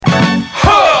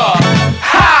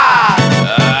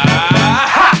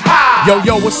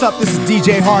Yo, what's up? This is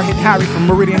DJ Hard Hit Harry from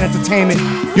Meridian Entertainment.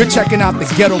 You're checking out the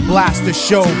Ghetto Blaster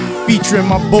Show, featuring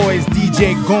my boys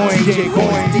DJ Goin.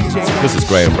 This is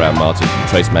Graham Brown Martin from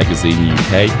Trace Magazine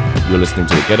UK. You're listening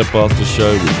to the Ghetto Blaster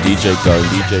Show with DJ Goin.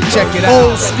 Check it out.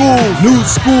 Old school, new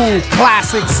school,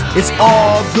 classics. It's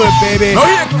all good, baby. Now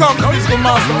here comes the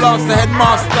Master Blaster,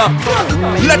 Headmaster.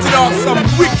 Let it off some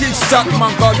wicked shot,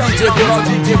 man. God, DJ Goin.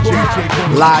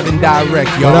 Live and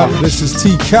direct, y'all. What up? This is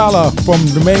T. Calla from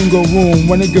the Mango Room.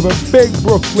 Want to give a big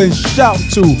Brooklyn shout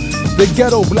to the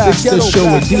Ghetto Blaster Show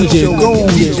with DJ Goin.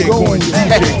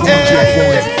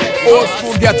 Old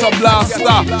school Ghetto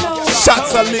Blaster.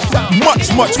 Shots are lit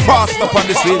much faster on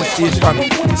this radio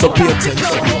station. So pay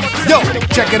attention. Yo,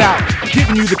 check it out.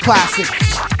 Giving you the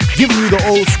classics, giving you the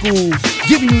old school,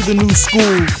 giving you the new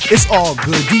school. It's all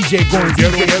good. DJ Goin,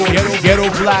 Ghetto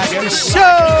Blaster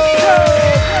Show.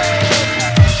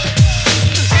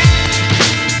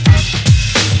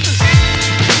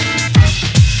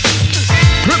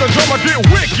 The drummer get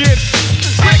wicked,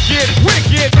 wicked,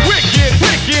 wicked, wicked,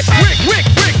 wicked, wicked,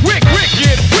 wicked,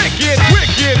 wicked, wicked,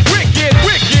 wicked, wicked,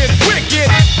 wicked, wicked.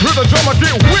 The drummer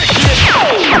get wicked.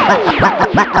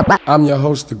 I'm your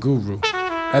host, the Guru.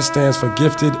 That stands for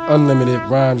Gifted Unlimited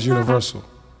Rhymes Universal.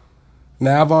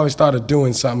 Now, I've always started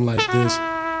doing something like this,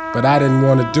 but I didn't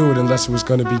want to do it unless it was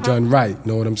going to be done right.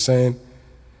 Know what I'm saying?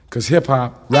 Because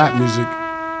hip-hop, rap music,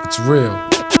 it's real.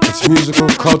 It's musical,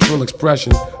 cultural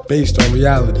expression based on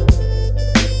reality.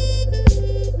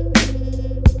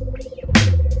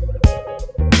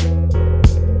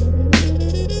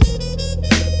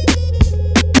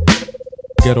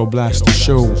 Ghetto Blaster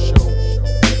Show.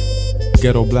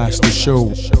 Ghetto Blaster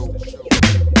Show.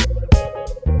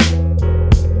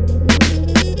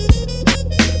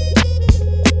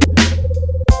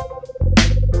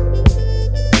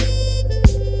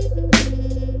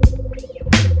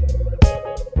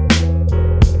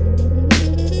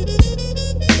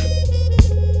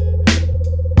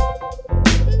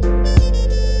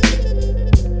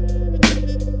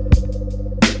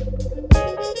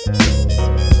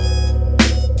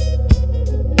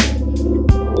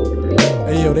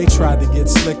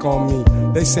 On me,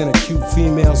 they sent a cute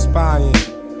female spy in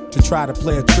to try to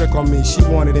play a trick on me. She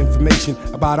wanted information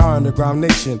about our underground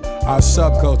nation, our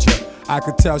subculture. I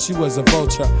could tell she was a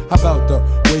vulture. How about the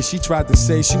way she tried to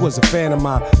say she was a fan of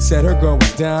mine? Said her girl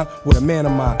was down with a man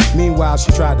of mine. Meanwhile,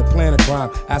 she tried to plan a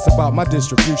crime. Asked about my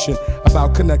distribution,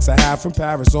 about connects I have from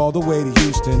Paris all the way to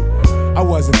Houston. I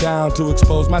wasn't down to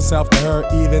expose myself to her,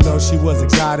 even though she was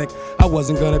exotic. I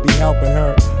wasn't gonna be helping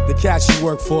her. The cat she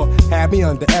worked for had me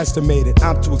underestimated.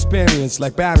 I'm too experienced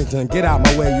like Barrington. Get out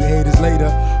my way, you haters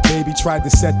later. Baby tried to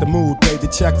set the mood, paid the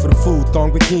check for the food,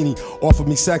 thong bikini, offered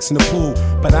me sex in the pool.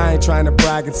 But I ain't trying to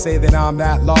brag and say that I'm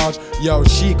that large. Yo,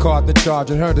 she caught the charge.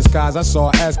 In her disguise, I saw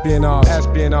espionage.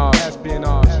 Espionage,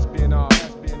 espionage, espionage.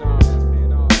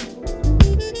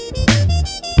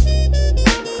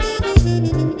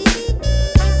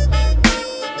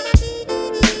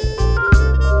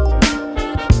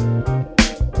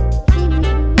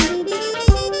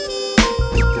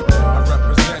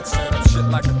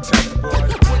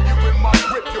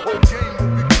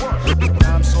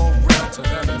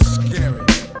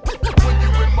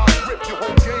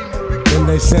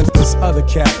 They sent this other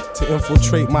cat to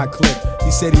infiltrate my clique.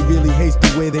 He said he really hates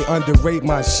the way they underrate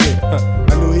my shit.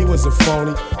 I knew he was a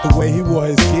phony, the way he wore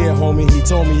his gear, homie. He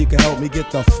told me he could help me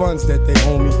get the funds that they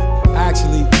owe me.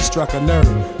 Actually, he struck a nerve,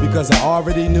 because I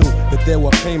already knew that there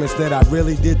were payments that I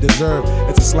really did deserve.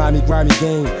 It's a slimy, grimy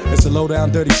game. It's a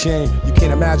low-down, dirty shame. You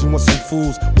can't imagine what some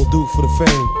fools will do for the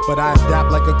fame. But I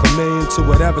adapt like a chameleon to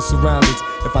whatever surroundings.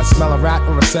 If I smell a rat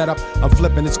or a setup, I'm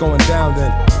flipping, it's going down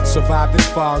then. Survive this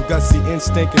far on gutsy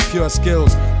instinct and pure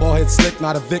skills. Ball head slick,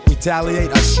 not a Vic,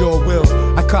 retaliate, I sure will.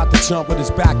 I caught the chump with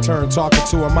his back turned, talking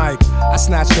to a mic. I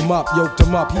snatched him up, yoked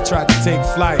him up, he tried to take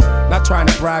flight. Not trying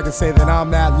to brag and say that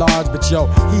I'm that large, but yo,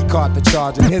 he caught the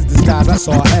charge. In his disguise, I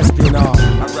saw espionage.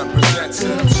 I represent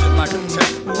some shit like a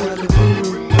tech boy.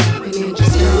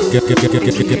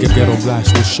 Ghetto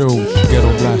Blaster Show.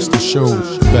 Ghetto Blaster Show.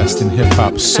 Best in hip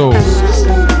hop soul.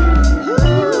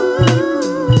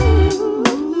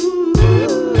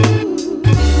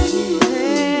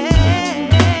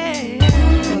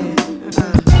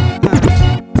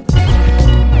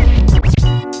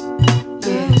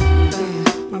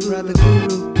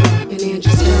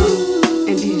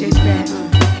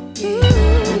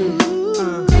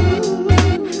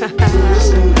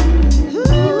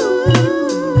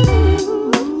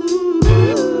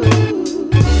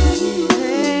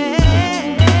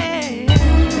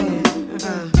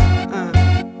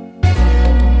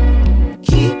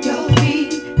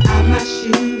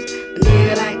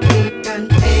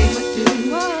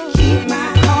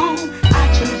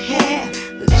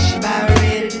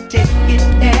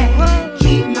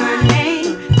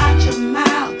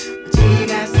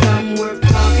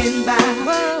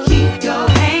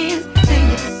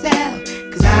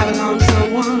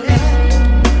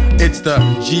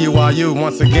 GURU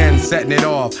once again, setting it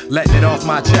off, letting it off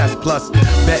my chest, plus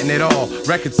betting it all.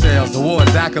 Record sales,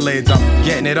 awards, accolades, I'm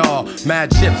getting it all.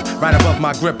 Mad chips right above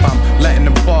my grip, I'm letting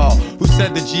them fall. Who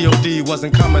said the G.O.D.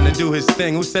 wasn't coming to do his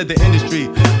thing? Who said the industry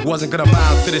wasn't gonna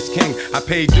bow to this king? I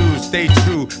paid dues, stayed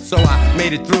true, so I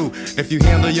made it through. If you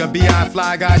handle your B.I.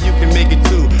 fly guy, you can make it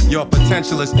too. Your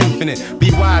potential is infinite.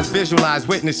 Be wise, visualize,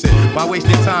 witness it. Why waste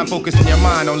your time focusing your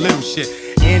mind on little shit?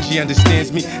 Angie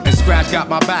understands me, and Scratch got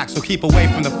my back, so keep away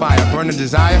from the fire. Burning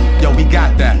desire, yo, we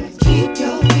got that. Keep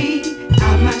your feet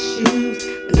out my shoes.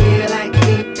 A nigga like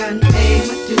me done paid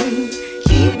my dues.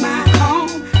 Keep my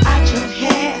comb out your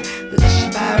hair. Unless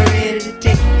you're about ready to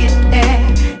take it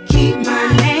there. Keep my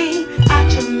name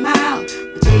out your mouth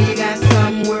until you got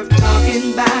something worth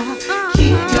talking about.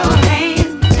 Keep your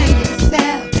name to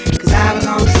yourself, cause I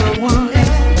belong to someone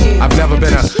else. Yeah. I've never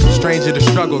been a stranger to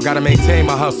struggle, gotta maintain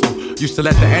my hustle. Used to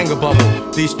let the anger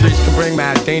bubble. These streets can bring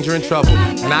mad danger and trouble,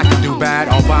 and I can do bad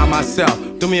all by myself.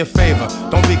 Do me a favor,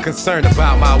 don't be concerned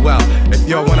about my wealth. If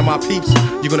you're one of my peeps,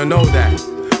 you're gonna know that.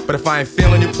 But if I ain't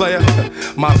feeling you, player,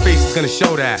 my face is gonna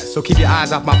show that. So keep your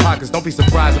eyes off my pockets, don't be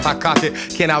surprised if I cock it.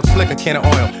 Can't out slick a can of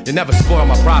oil, you never spoil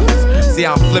my profits. See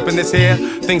how I'm flipping this here?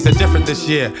 Things are different this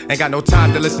year. Ain't got no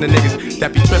time to listen to niggas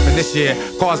that be tripping this year.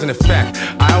 Cause and effect,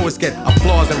 I always get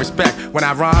applause and respect. When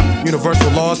I rhyme,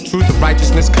 universal laws, truth and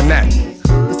righteousness connect.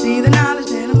 You see the knowledge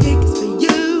that I'm picking for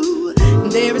you,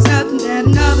 and there is nothing that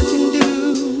another can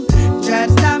do. Try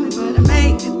to stop me, but I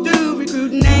make it through.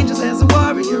 Recruiting angels as a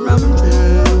warrior, I'm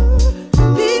true.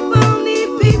 People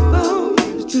need people,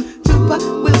 and the true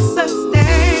will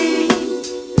sustain.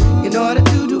 In order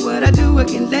to do what I do, I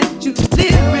can let you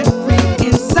live rent free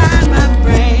inside my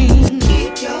brain.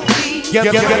 Keep your feet.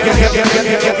 Ghetto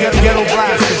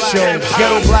Blaster Show,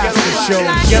 Ghetto Blaster Show,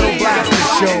 Ghetto Blaster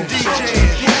Show.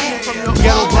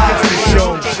 Ghetto Blaster Show.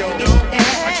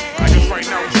 I guess right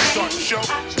now we should start the show.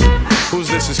 Who's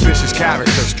this suspicious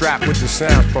character strapped with the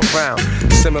sounds profound?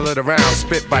 Similar to rounds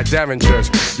spit by derringers.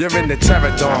 You're in the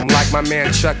terror dome like my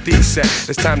man Chuck D said.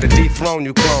 It's time to dethrone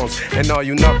you clones and all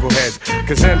you knuckleheads.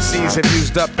 Cause MCs have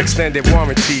used up extended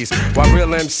warranties, while real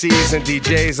MCs and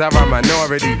DJs are a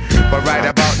minority. But right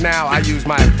about now I use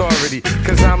my authority,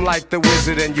 cause I'm like the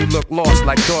wizard and you look lost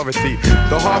like Dorothy.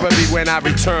 The horror be when I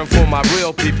return for my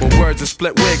real people. Words of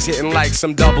split wigs hitting like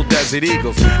some double Desert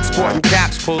Eagles. Sporting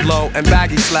caps pulled low and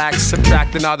baggy slacks,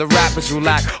 subtracting all the rappers who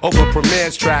lack over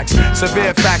Premier's tracks.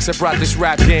 Severe facts have brought this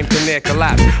rap game to near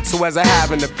collapse. So as I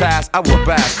have in the past, I will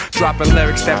back, dropping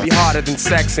lyrics that be harder than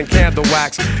sex and candle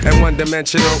wax. And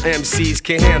one-dimensional MCs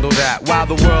can't handle that. While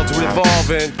the world's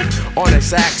revolving on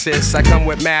its axis, I come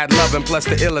with mad loving plus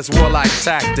the illest warlike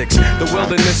tactics. The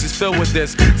wilderness is filled with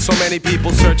this, so many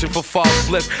people searching for false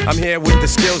bliss. I'm here with the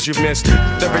skills you've missed.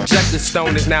 The rejected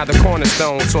stone is now the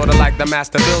cornerstone, sorta like the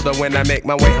master builder when I make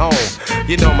my way home.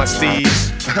 You know my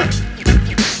steeds.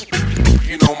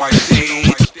 You know my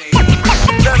thing.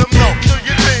 Let them know. Do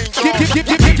your thing.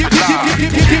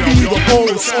 Giving you the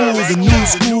old school, the new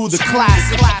school, the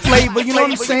classic flavor, you know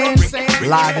what I'm saying?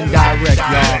 Live and direct,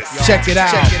 y'all. Check it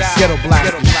out. Ghetto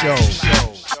Blaster Show.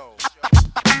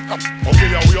 Okay,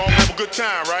 y'all, we all have a good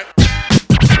time, right?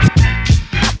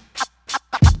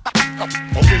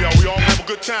 Okay, y'all, we all have a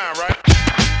good time, right?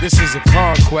 This is a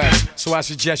conquest, so I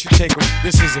suggest you take a.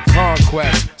 This is a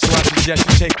conquest, so I suggest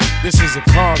you take. This is a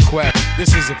conquest.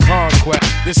 This is a conquest.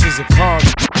 This is a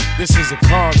This is a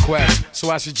conquest,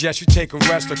 so I suggest you take a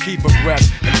rest or keep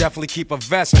abreast, and definitely keep a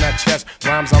vest on that chest.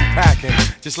 Rhymes I'm packing,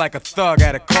 just like a thug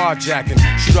at a carjacking.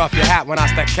 Shoot off your hat when I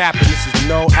start capping. This is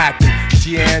no acting.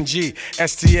 G-A-N-G,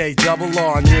 S-T-A, double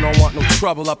R, and you don't want no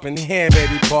trouble up in here,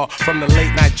 baby Paul. From the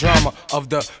late night drama of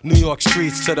the New York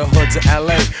streets to the hoods of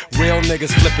L.A. Real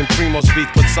niggas flipping Primo's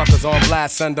beats, put suckers on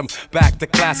blast, send them back to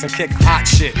class and kick hot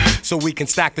shit, so we can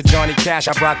stack the Johnny Cash.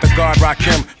 I brought the guard, rock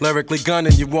him, lyrically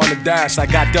gunning, you wanna dash. I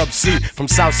got Dub C from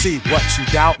South Sea, what, you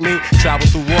doubt me? Travel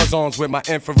through war zones with my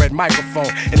infrared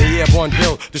microphone, in the airborne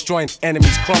build, destroying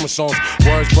enemies' chromosomes.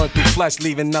 Words burn through flesh,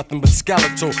 leaving nothing but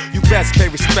skeletal. You best pay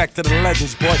respect to the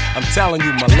legends, boy, I'm telling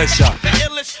you, militia. The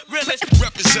illest, realest,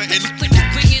 representing.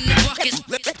 Bringing the buckets,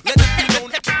 let it be known.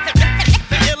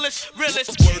 The illest,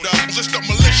 realest. Word up, just the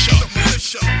militia.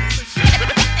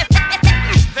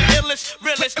 The illest,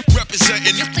 realest,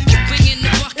 representing. Bringing the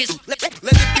buckets, let it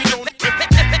be known.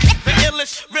 The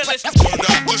illest, realest. Word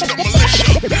up, just the militia.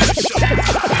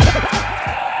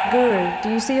 Guru, do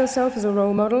you see yourself as a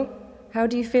role model? How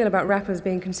do you feel about rappers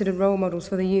being considered role models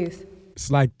for the youth? It's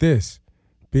like this.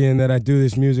 Being that I do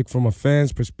this music from a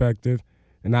fan's perspective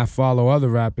and I follow other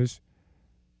rappers,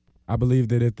 I believe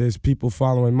that if there's people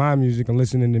following my music and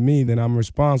listening to me, then I'm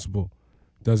responsible.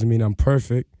 Doesn't mean I'm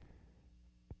perfect.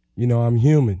 You know, I'm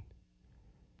human.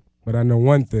 But I know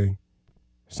one thing.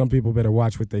 Some people better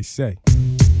watch what they say.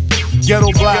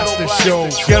 Ghetto Blaster Show.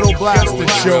 Ghetto Blaster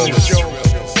Show.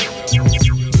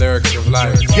 Lyrics of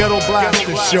life. Ghetto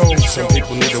Blaster Show. Some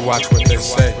people need to watch what they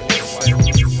say.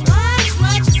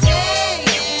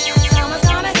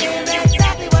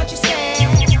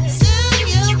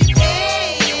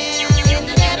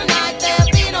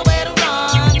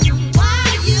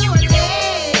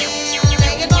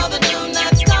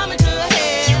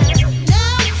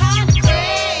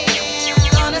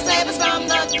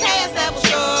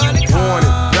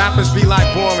 Be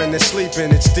like boring, they're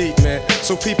sleeping, it's deep, man.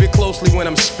 So peep it closely when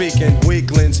I'm speaking.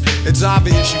 Weaklings, it's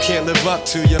obvious you can't live up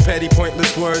to your petty,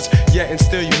 pointless words, yet and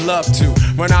still you love to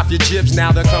run off your jibs.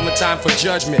 Now there come a time for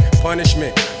judgment,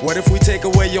 punishment. What if we take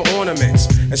away your ornaments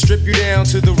and strip you down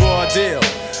to the raw deal?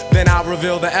 Then I'll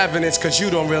reveal the evidence, cause you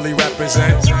don't really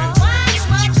represent.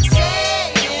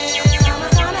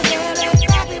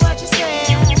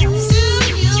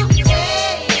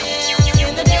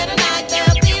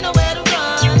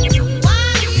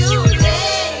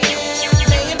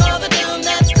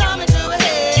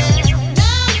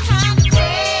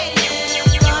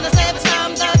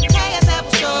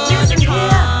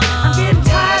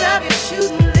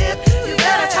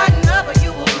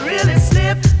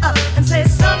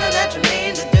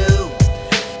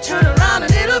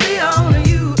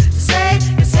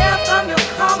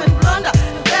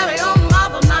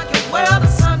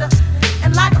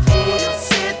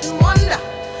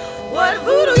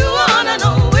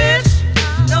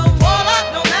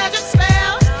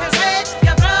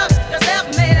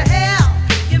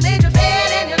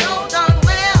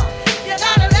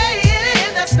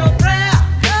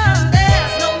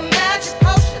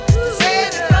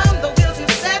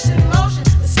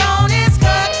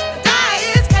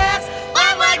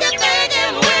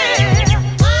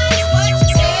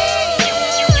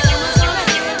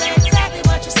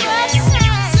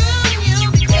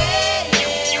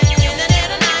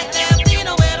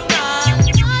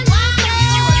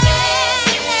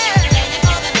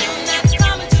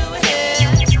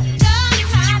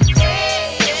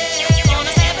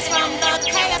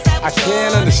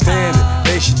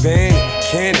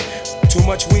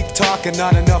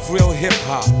 Not enough real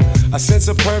hip-hop. A sense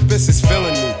of purpose is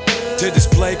filling me to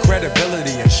display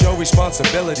credibility and show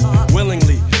responsibility.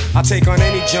 Willingly, I take on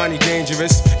any Johnny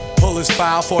Dangerous. Pull his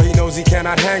file for he knows he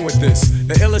cannot hang with this.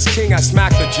 The illest king, I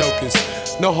smack the jokers.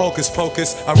 No hocus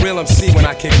pocus, I real MC when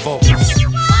I kick vocals.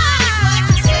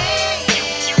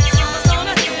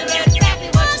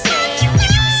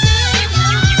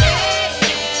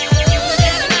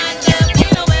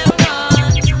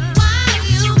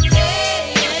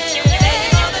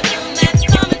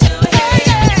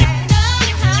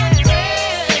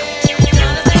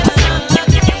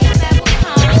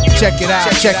 Check it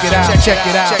out, check it out, check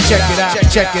it out, check it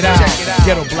out, check it out.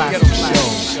 Ghetto Blaster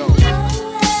Show.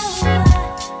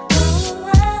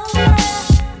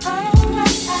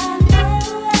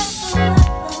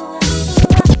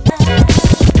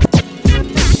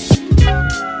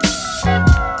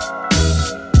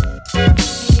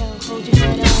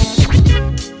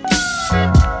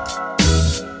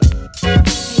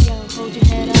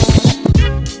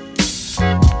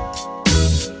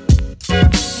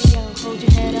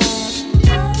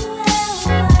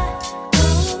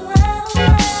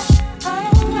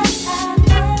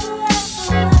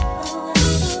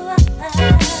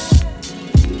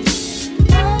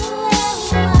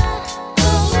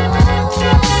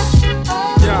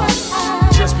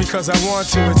 Because I want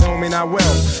to, it don't mean I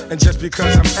will. And just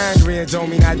because I'm angry, it don't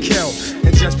mean I'd kill.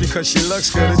 And just because she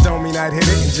looks good, it don't mean I'd hit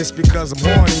it. And just because I'm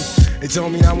horny, it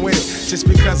don't mean I'm with it. Just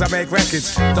because I make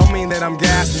records, don't mean that I'm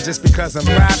gassed. And just because I'm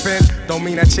rapping, don't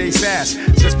mean I chase ass.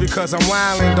 Just because I'm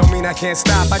wildin', don't mean I can't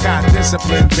stop. I got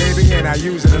discipline, baby, and I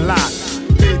use it a lot.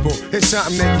 People, it's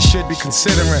something that you should be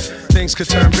considering. Things could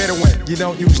turn bitter when you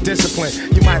don't use discipline.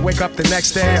 You might wake up the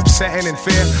next day upset and in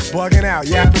fear, bugging out,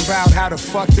 yapping about how the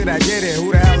fuck did I get here?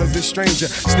 Who the hell is this stranger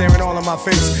staring all in my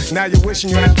face? Now you're wishing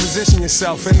you had to position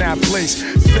yourself in that place.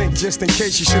 Think just in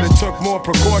case you should have took more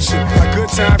precaution. A good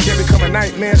time can become a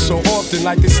nightmare so often.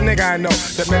 Like this nigga I know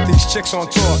that met these chicks on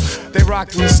tour. They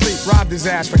rocked him to sleep, robbed his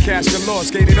ass for cash galore,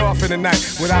 skated off in the night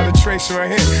without a trace or a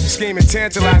hit. Scheming,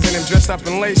 tantalizing him, dressed up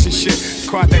in lace and shit.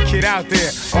 Caught that kid out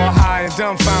there, all high and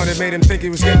dumbfounded. Made him think he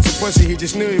was getting some pussy, he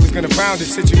just knew he was gonna pound it.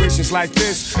 Situations like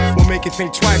this will make you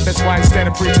think twice. That's why instead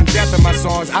of preaching death in my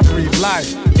songs, I breathe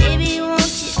life. Baby, won't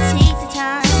you take the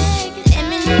time? Let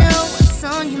me know what's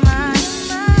on your mind.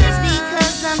 Just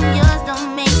because I'm yours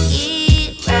don't make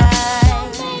it right.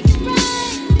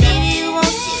 Baby, won't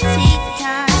you take the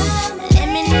time? Let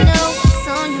me know what's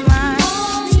on your mind.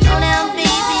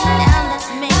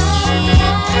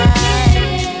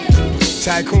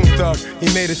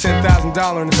 he made a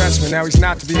 $10,000 investment. Now he's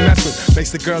not to be messed with.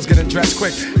 Makes the girls get undressed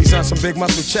quick. He's on some big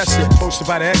muscle chest shit. Posted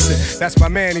by the exit. That's my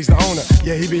man, he's the owner.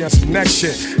 Yeah, he be on some next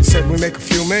shit. Said we make a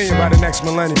few million by the next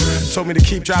millennium. Told me to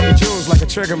keep dropping jewels like a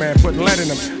trigger man, putting lead in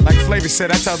them. Like Flavor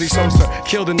said, I tell these hoes to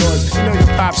kill the noise. You know your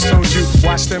pops told you,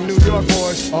 watch them New York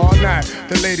boys all night.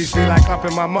 The ladies be like up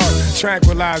in my mug,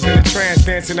 tranquilized in a trance,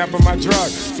 dancing up in my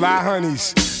drug. Fly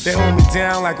honeys, they hold me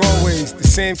down like always. The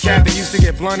same cat that used to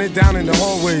get blunted down in the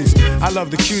hallways. I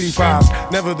love the cutie pies,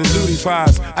 never the duty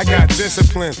pies. I got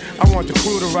discipline, I want the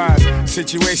crew to rise.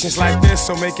 Situations like this,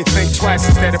 so make you think twice.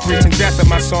 Instead of preaching death in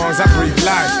my songs, I breathe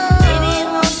life. Baby,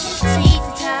 won't you take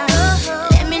the time?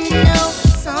 Let me know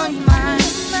what's on your mind.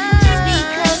 Just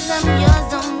because I'm yours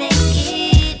don't make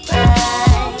it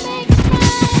right.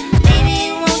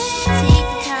 Baby, won't you take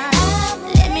the time?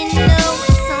 Let me know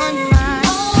what's on your mind.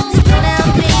 Slow down,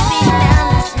 baby,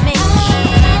 now let's make it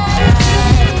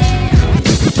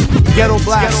right. Ghetto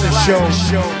Blaster Show.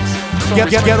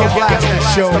 Ghetto Blaster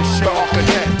Show.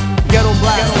 Ghetto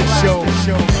Blaster Show.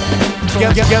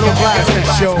 Ghetto Blaster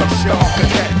Show.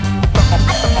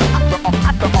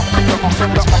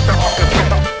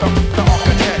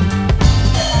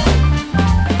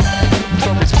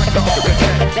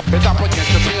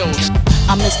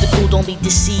 I'm mystical, don't be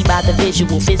deceived by the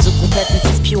visual. Physical presence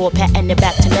is pure, patting it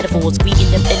back to metaphors. Greeting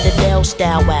them in the Dell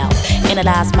style, wow.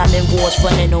 Analyze my memoirs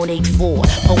running on 8-4.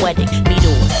 Poetic,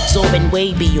 meteor, soaring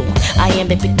way beyond. I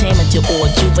am epic pentameter or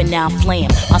juvenile flam.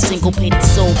 My single-pated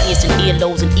soul piercing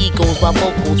earlobes and egos while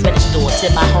vocals register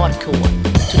to my hardcore.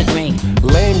 To the grain.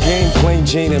 Lame game, plain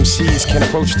Jane MCs can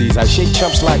approach these. I shake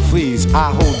chumps like fleas.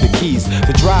 I hold the keys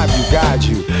to drive you, guide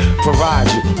you, provide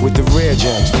you with the rare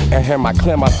gems. And here my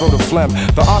clem, I throw the phlegm.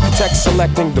 The architect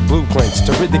selecting the blueprints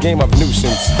to rid the game of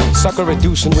nuisance. Sucker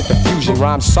reducing with the fusion.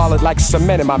 Rhymes solid like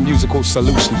cement in my musical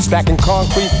solution. Stacking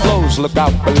concrete flows, look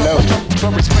out below. So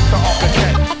respect the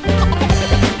architect.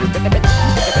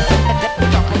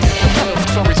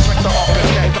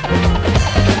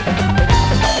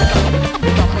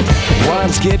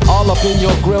 Rhymes get all up in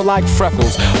your grill like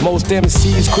freckles. Most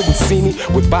MCs couldn't see me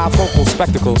with bifocal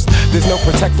spectacles. There's no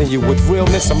protecting you. With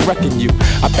realness, I'm wrecking you.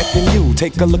 I beckon you,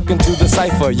 take a look into the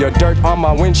cipher. Your dirt on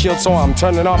my windshield, so I'm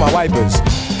turning on my wipers.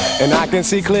 And I can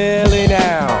see clearly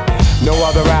now. No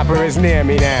other rapper is near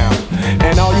me now.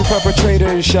 And all you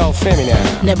perpetrators shall fear me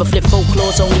now. Never flip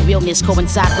folklore's only realness.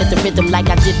 Coincide with the rhythm like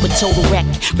I did with Total Wreck.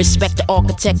 Respect the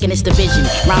architect and its division.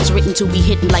 Rhymes written to be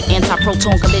hidden like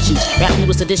anti-proton collisions. Rap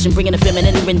newest edition bringing the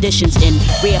feminine renditions in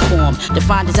rare form.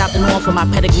 Defined as out the norm for my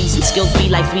pedigrees and skills be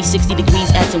like 360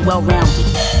 degrees as in well-rounded.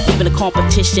 Leaving the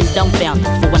competition dumbfounded.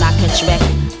 For when I catch wreck,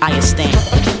 I stand.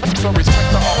 So respect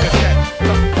the architect.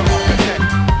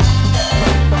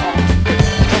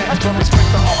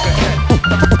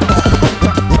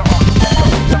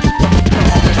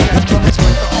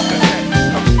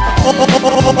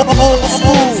 Old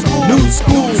school, new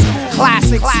school,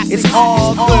 classics. It's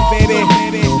all good, baby.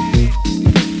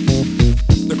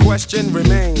 The question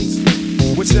remains: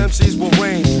 which MCs will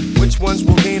reign? Which ones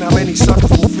will gain? How many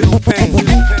suckers will feel pain?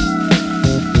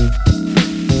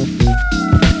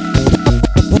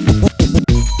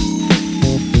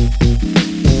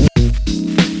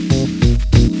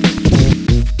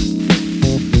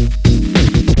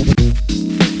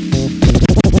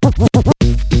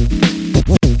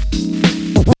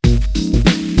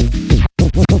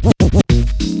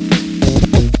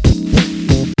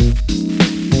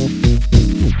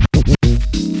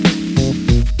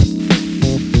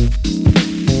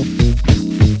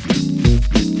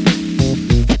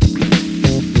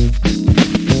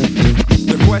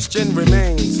 Question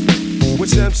remains: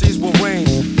 which MCs will reign?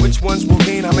 Which ones will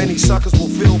gain? How many suckers will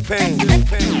feel pain?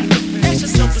 Ask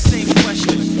yourself the same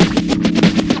question.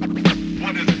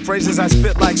 Phrases I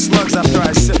spit like slugs after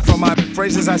I sip from my.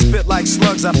 Phrases I spit like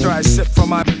slugs after I sip from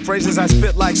my. Phrases I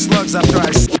spit like slugs after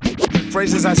I.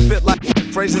 Phrases I spit like.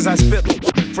 Phrases I spit.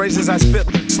 Phrases I spit.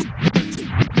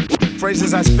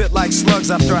 Phrases I spit like slugs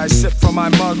after I sip from my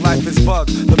mug. Life is bug.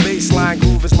 The baseline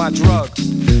groove is my drug.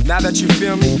 Now that you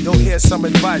feel me, you'll hear some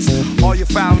advice. All you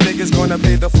foul niggas gonna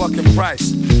pay the fucking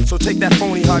price. So take that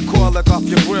phony hardcore look off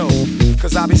your grill.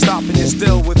 Cause I'll be stopping you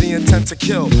still with the intent to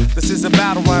kill. This is a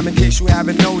battle rhyme in case you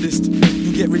haven't noticed.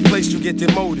 You get replaced, you get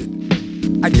demoted.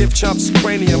 I give chumps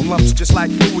cranium lumps just like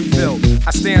Louisville.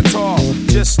 I stand tall,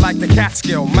 just like the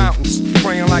Catskill Mountains,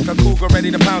 praying like a cougar ready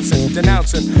to pounce and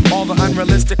denouncing all the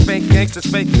unrealistic fake gangsters,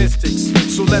 fake mystics.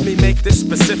 So let me make this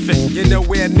specific. You're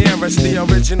nowhere near us, the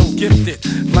original gifted.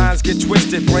 Lines get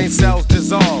twisted, brain cells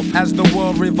dissolve. As the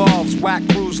world revolves, whack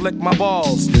crews lick my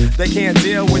balls. They can't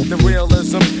deal with the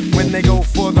realism. When they go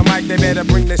for the mic, they better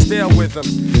bring their steel with them.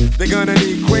 They're gonna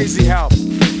need crazy help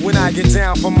when I get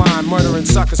down for mine, murdering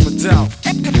suckers for delf.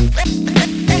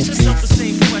 Ask yourself the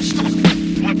same question.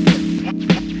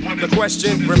 The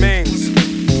question remains,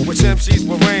 which MCs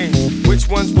will reign? Which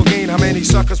ones will gain? How many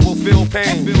suckers will feel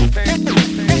pain?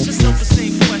 Ask yourself the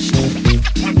same question.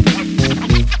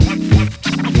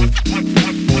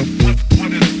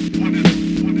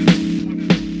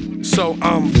 So,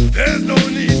 there's no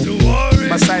need to worry.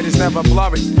 My sight is never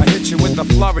blurry. I hit you with a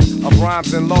flurry of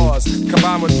rhymes and laws,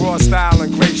 combined with raw style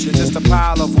and grace. You're just a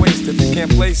pile of waste if you can't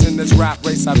place in this rap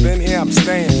race. I've been here, I'm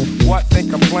staying. What,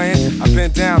 think I'm playing? I've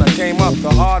been down, I came up the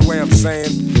hard way, I'm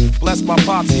saying. Bless my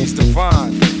pops, he's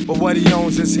divine. But what he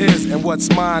owns is his, and what's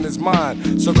mine is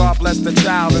mine. So God bless the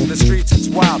child in the streets, it's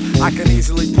wild. I can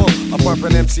easily pull a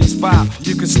Purple MC's file.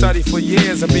 You can study for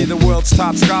years and be the world's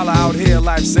top scholar. Out here,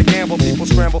 life's a gamble, people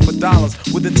scramble for dollars.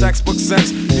 With the textbook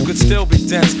sense, you could still be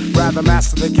dense. Rather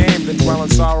master the game than dwell in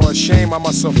sorrow or shame. I'm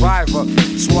a survivor,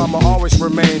 so I'ma always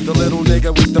remain the little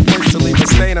nigga with the first to leave a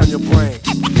stain on your brain.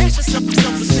 Ask yourself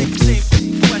the same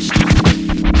question.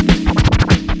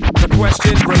 The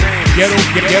question remains. Ghetto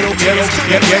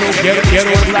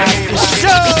blast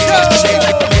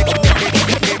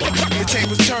The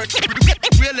tables turned.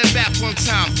 Reel it back one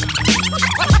time.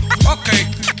 Okay,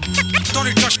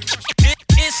 Tony Touch.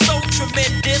 It's so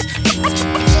tremendous.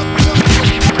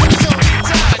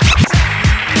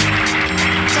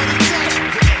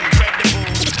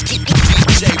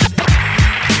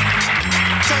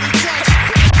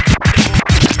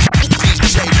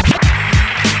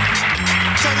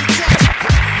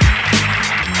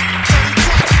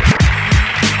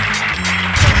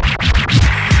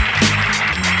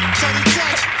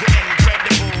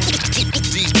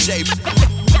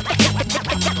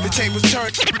 The tables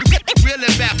turned. Reel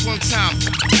it back one time.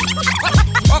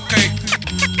 Okay,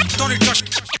 Tony Touch.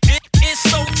 It's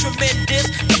so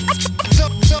tremendous.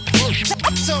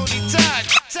 Tony Todd.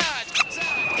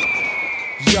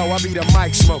 Yo, I be the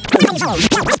mic smoker.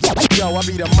 Yo, I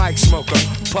be the mic smoker.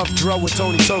 Puff Dro with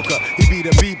Tony Toka. He be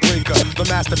the beat breaker. The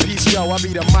masterpiece. Yo, I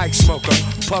be the mic smoker.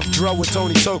 Puff Dro with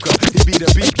Tony Toka. He be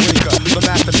the beat breaker. The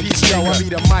masterpiece. Yo, I be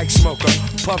the mic smoker.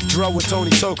 Puff Dro with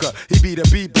Tony Toka. He be the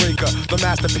beat breaker. The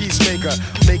masterpiece maker.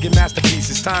 Making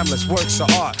masterpieces, timeless works of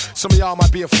art. Some of y'all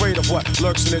might be afraid of what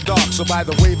lurks in the dark. So by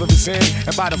the wave of his hand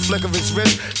and by the flick of his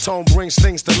wrist, Tone brings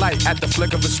things to light at the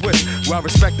flick of a switch. Well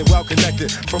respected, well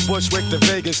connected. From Bushwick to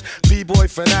Vegas, B-boy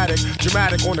fanatic,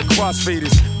 dramatic on the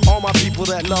crossfaders. All my people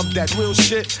that love that real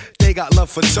shit, they got love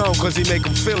for Tone cause he make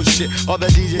them feel shit. Other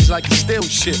DJs like to steal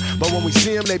shit, but when we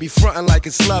see him, they be frontin' like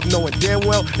it's love, knowing damn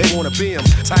well they wanna be him.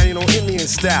 Tiny on Indian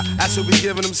style, that's what we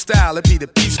giving them style. It be the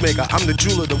peacemaker, I'm the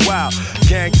jeweler, the wild.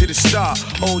 Gang to the star,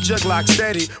 old jug lock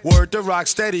steady. Word to rock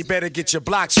steady, better get your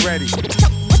blocks ready.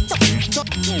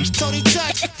 Tony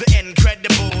Touch, the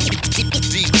incredible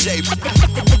DJ.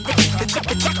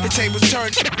 The tables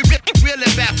turned. Reel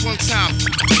it back one time.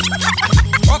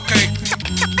 Okay,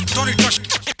 Tony Touch.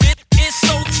 It's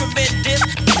so tremendous.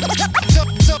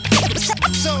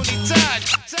 Tony Todd.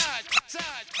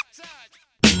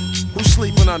 Who's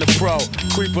sleeping on the pro,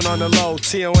 creeping on the low,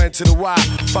 T-O-N to the Y.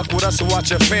 Fuck with us and watch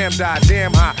your fam die.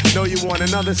 Damn high, know you want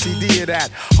another CD of that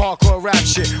hardcore rap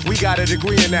shit, we got a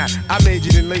degree in that. I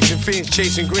majored in lacing fiends,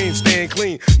 chasing green, staying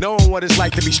clean, knowing what it's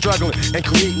like to be struggling and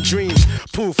creating dreams.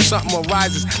 Poof, something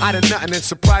arises out of nothing and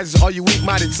surprises all you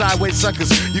weak-minded sideways suckers.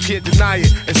 You can't deny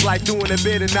it, it's like doing a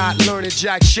bit and not learning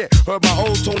jack shit. Heard my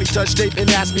old Tony Touch tape and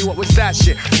asked me what was that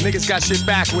shit. Niggas got shit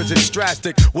backwards, it's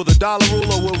drastic. Will the dollar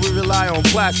rule or will we rely on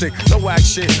plastic? No whack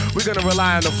shit, we're gonna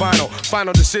rely on the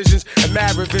final decisions and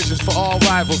mad revisions for all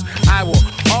rivals. I will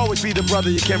always be the brother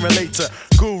you can relate to.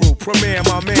 Guru, Premier,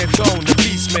 my man Tone, the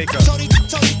peacemaker. Tony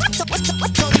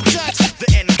Touch, the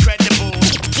incredible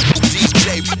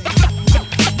DJ.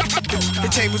 The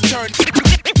tables turned.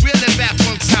 Reel it back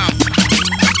one time.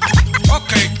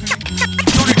 Okay,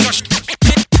 Tony Touch.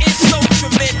 It's so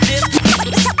tremendous.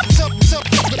 Tony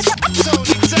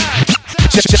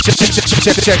Touch.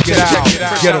 Check it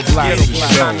out. Ghetto Blaster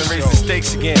Show. Time to raise the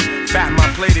stakes again. Fatten my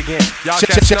plate again. Y'all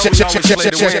cats know we always play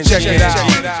to win. Check it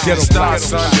out. Ghetto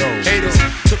Blaster Show. Haters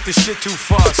took this shit too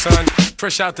far, son.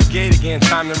 Fresh out the gate again.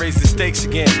 Time to raise the stakes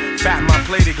again. Fatten my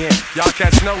plate again. Y'all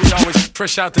cats know we always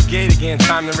fresh out the gate again.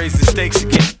 Time to raise the stakes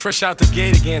again. Fresh out the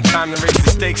gate again. Time to raise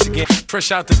the stakes again.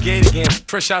 Fresh out the gate again.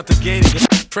 Fresh out the gate again.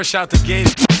 Fresh out the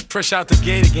gate. Fresh out the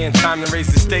gate again. Time to raise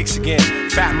the stakes again.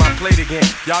 Fatten my plate again.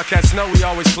 Y'all cats know we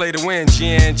always play to win.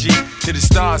 GNG to the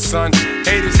stars, son.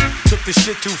 Haters took this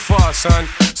shit too far, son.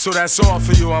 So that's all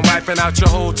for you. I'm wiping out your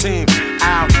whole team.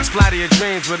 Ow, splatter your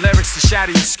dreams with lyrics to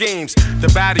shatter your schemes.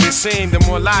 The badder you seem, the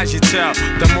more lies you tell.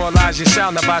 The more lies you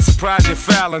shout. Now by surprise you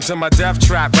fell into my death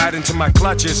trap, right into my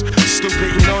clutches.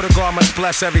 Stupid, you know the God must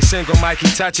bless every single mic he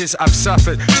touches. I've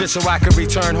suffered just so I can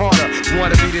return harder.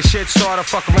 Wanna be the shit starter,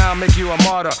 fuck around, make you a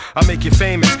martyr. I'll make you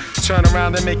famous, turn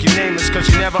around and make you nameless. Cause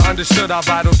you never understood how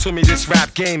vital to me this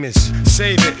rap game is.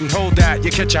 Save it and hold that,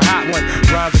 you catch a hot one.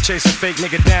 Rhymes to chase a fake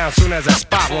nigga down soon as I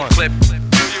spot one. Clip. Do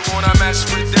you wanna mess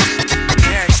with this?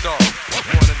 Gangstar,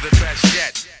 one of the best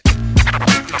yet.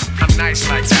 I'm nice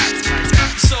like that.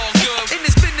 It's all good in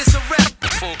this business of rap.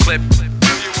 Full clip. Do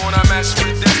you wanna mess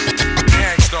with this?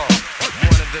 Gangstar,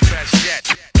 one of the best yet.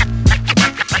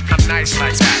 I'm nice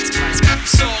like that.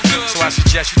 It's all good. So I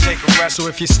suggest you take a rest. So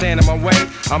if you stand in my way,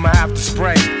 I'ma have to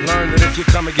spray. Learn that if you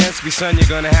come against me, son, you're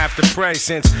gonna have to pray.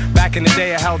 Since back in the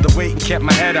day I held the weight and kept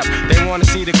my head up. They wanna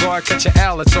see the guard catch a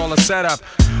L, it's all a setup.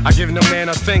 I give no man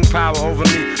a thing power over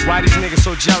me. Why these niggas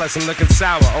so jealous and looking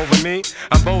sour over me?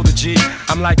 I'm bolder, G.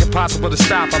 I'm like impossible to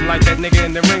stop. I'm like that nigga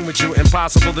in the ring with you,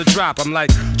 impossible to drop. I'm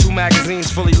like 2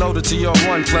 magazines fully loaded to your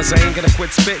 1. Plus I ain't gonna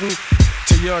quit spitting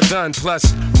till you're done.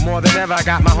 Plus, more than ever, I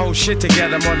got my whole shit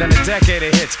together. More than a decade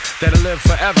of hits that'll live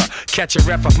forever. Catch a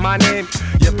rep of my name,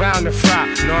 you're bound to fry.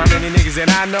 Know how many niggas that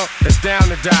I know that's down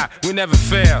to die. We never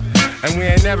fail, and we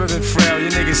ain't never been frail. You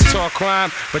niggas talk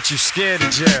crime, but you scared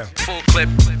of jail. Full clip.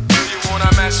 Do you wanna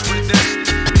mess with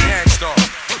this? Gangstar,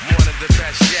 one of the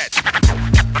best yet.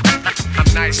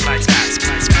 I'm nice like that.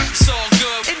 It's all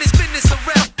good in this business of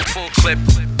rap. Full clip.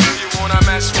 Do you wanna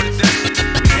mess with this?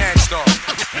 Gangstar,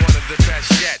 one of the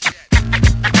best yet.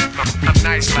 I'm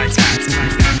nice like that.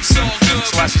 It's all good.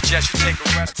 So I suggest you take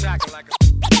a rest.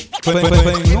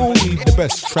 Playing only the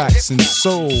best tracks in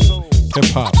soul, hip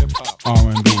hop,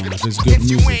 R&B. If it's good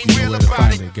music, you know where to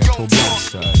find it. Ghetto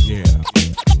Blaster, yeah.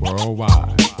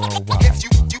 Worldwide. If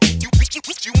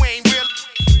you ain't real,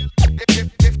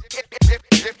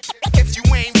 if you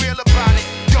ain't real about it,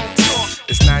 don't talk.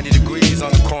 It's 90 degrees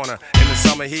on the corner in the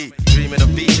summer heat. Dreaming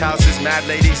of beach houses, mad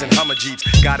ladies, and Hummer Jeeps.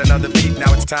 Got another beat,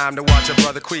 now it's time to watch a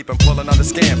brother creep and pull another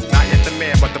scam. Not yet the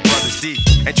man, but the brother's deep.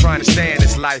 Ain't trying to stay in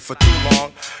this life for too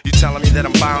long. You telling me that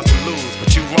I'm bound to lose,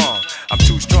 but you wrong. I'm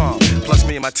too strong. Plus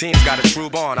me and my team's got a true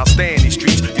bond. I'll stay in these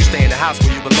streets, you stay in the house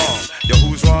where you belong. Yo,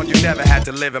 who's wrong? You never had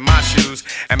to live in my shoes.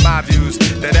 And my views,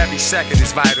 that every second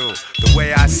is vital. The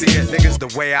way I see it, niggas, the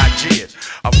way I G it.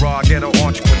 A raw ghetto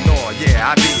entrepreneur, yeah,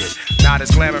 I be it. Not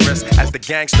as glamorous as the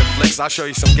gangster flicks. I'll show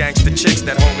you some gangster chicks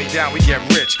that hold me down. We get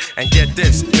rich. And get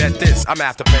this, bet this, I'm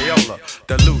after payola.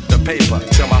 The loot, the paper,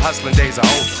 till my hustling days are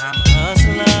over. I'm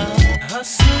a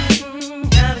hustler,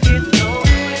 gotta get the dough.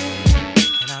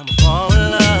 And I'm a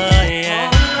baller,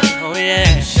 yeah, oh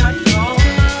yeah. Shot caller,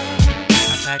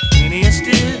 I pack plenty of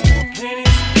steel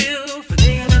for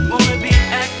niggas that wanna be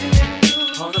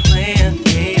acting. All the player,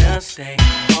 hater, stay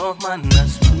off my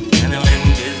nuts, handling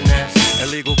business.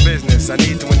 Illegal business, I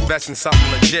need to invest in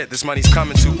something legit. This money's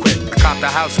coming too quick. I copped a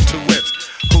house and 2 whips.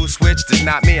 Who switched? It's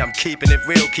not me, I'm keeping it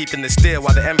real, keeping it still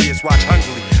while the envious watch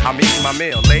hungrily. I'm eating my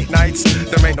meal. Late nights,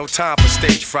 there ain't no time for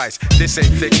stage frights. This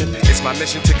ain't fiction, it's my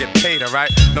mission to get paid,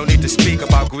 alright? No need to speak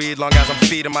about greed, long as I'm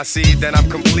feeding my seed, then I'm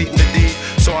completing the deed.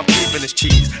 So I'm keeping this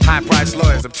cheese. High priced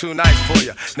lawyers, I'm too nice for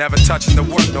you. Never touching the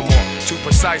work no more, too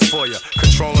precise for you.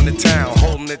 Controlling the town,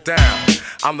 holding it down.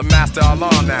 I'm the master of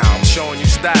law now, I'm showing you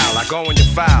style. I go in your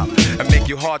file and make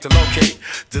you hard to locate.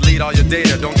 Delete all your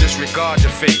data, don't disregard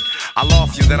your fate. I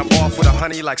loft you, then I'm off with a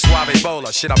honey like Suave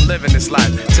Ebola. Shit, I'm living this life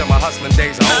till my hustling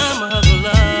days are over. I'm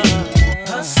a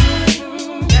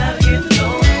hustler, gotta get the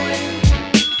dough.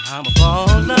 I'm a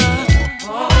baller,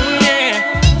 oh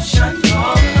yeah. Shot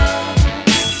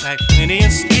caller, like plenty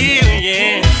of steel,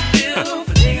 yeah.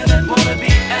 For niggas that wanna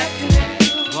be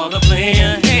acting, wanna play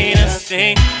a hater,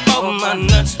 stay over my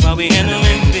nuts while we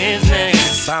handling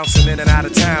business. Bouncing in and out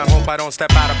of town, hope I don't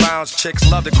step out of bounds. Chicks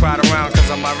love to crowd around cause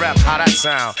of my rap, how that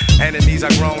sound. Enemies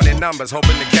are growing in numbers,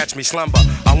 hoping to catch me slumber.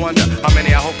 I wonder how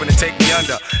many are hoping to take me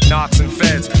under. Knocks and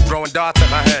feds, throwing darts at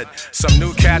my head. Some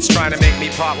new cats trying to make me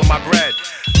part with my bread.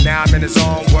 Now I'm in the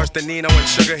zone, worse than Nino and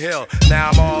Sugar Hill.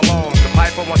 Now I'm all alone, the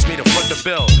Piper wants me to foot the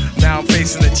bill. Now I'm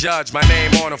facing the judge, my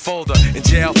name on a folder. In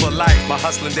jail for life, my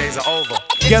hustling days are over.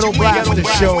 Ghetto Blaster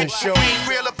Show.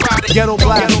 Ghetto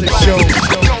Blaster Show.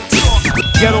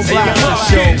 Ghetto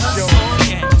Blaster Show.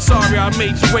 Sorry I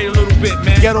made you wait a little bit,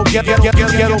 man. Ghetto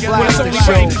Blaster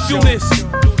Show. Do this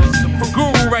for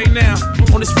Guru right now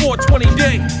on this 420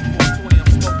 day.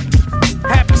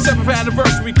 Happy 7th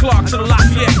anniversary, Clark, to the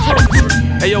Lafayette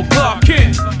crew. Hey yo, Clark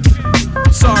Kent.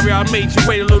 Sorry I made you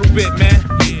wait a little bit, man.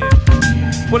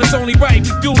 But it's only right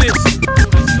we do this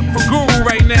for Guru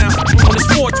right now on this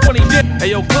 420 day.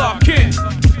 Hey yo, Clark Kent.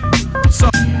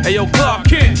 Hey yo, Clark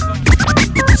Kent.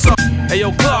 Hey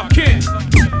yo, Clark Kent.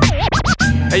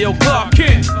 Hey yo, Clark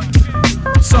Kent.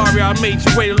 Sorry I made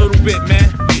you wait a little bit, man.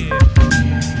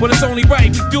 But it's only right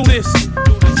we do this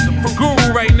for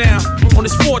Guru right now on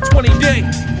this 420 day.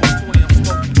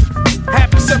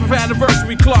 Happy 7th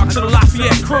anniversary, Clark, to the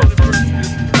Lafayette crew.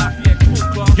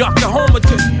 Yokohama,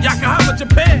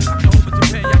 Japan.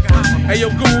 Hey yo,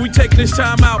 Guru, we taking this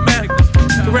time out, man,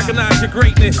 to recognize your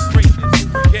greatness.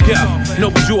 Yeah,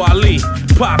 Noble Ali,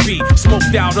 Poppy,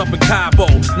 smoked out up in Cabo,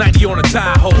 90 on a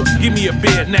Tahoe. Give me a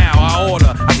beer now, I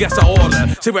order. I guess I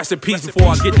order. Say rest in peace before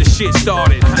I get this shit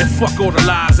started. And fuck all the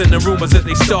lies and the rumors that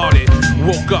they started.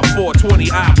 Woke up 420,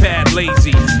 iPad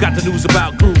lazy. Got the news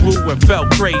about Guru and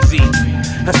felt crazy.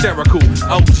 Hysterical,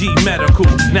 OG medical.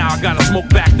 Now I gotta smoke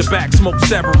back to back, smoke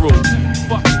several.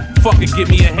 Fuck it, give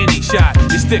me a Henny shot.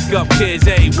 You stick up kids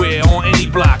everywhere on any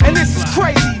block. And this is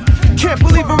crazy. Can't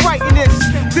believe I'm writing this.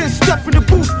 Then step in the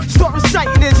booth, start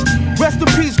reciting this. Rest in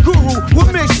peace, Guru,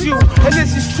 we'll miss you. And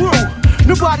this is true.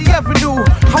 Nobody ever knew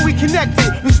how we connected,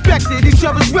 respected each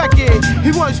other's record. He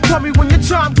once told me when your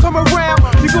time come around,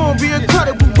 you're gonna be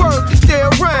incredible word to stay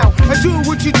around. And do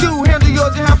what you do, handle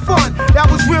yours and have fun. That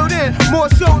was real then, more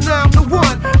so now I'm the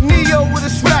one. Neo with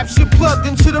a rap shit plugged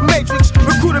into the matrix.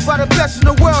 Recruited by the best in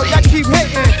the world, y'all keep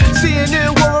hating.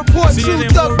 CNN will report, two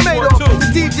Thug made up.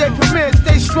 The DJ Premier,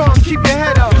 stay strong, keep your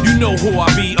head up. You know who I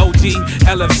be, OG,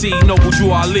 LFC, Noble Drew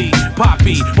Ali,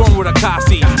 Poppy, run with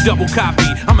Akasi, double copy.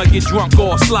 I'ma get drunk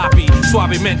or sloppy,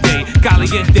 suavemente,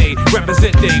 caliente,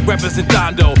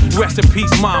 representando, rest in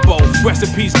peace Mambo, rest in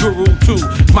peace Guru too,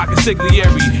 my consigliere,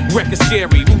 record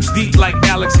scary, roots deep like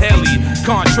Alex Haley,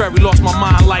 contrary, lost my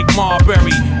mind like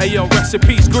Marbury, hey yo, rest in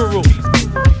peace Guru,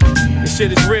 this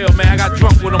shit is real man, I got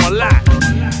drunk with him a lot,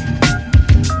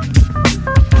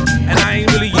 and I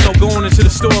ain't really, going into the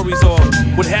stories or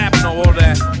what happened or all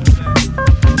that,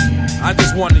 I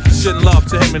just wanted to send love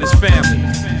to him and his family.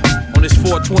 On this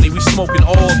 420, we smoking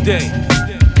all day.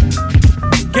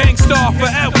 Gangstar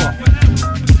forever.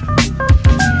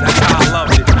 That's how I love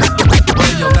it.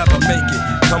 Well, you'll never make it.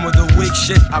 Come with the weak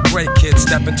shit, I break it.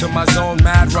 Step into my zone,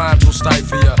 mad rhymes will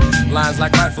stifle ya. Lines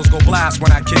like rifles go blast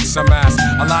when I kick some ass.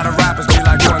 A lot of rappers be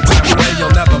like one time, well,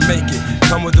 you'll never make it.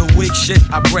 Come with the weak shit,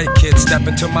 I break it. Step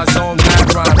into my zone,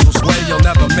 mad rhymes will sway, you'll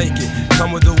never make it.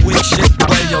 Come with the weak shit,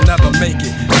 well, you'll never make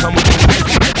it. Come with the weak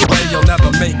shit, well, you'll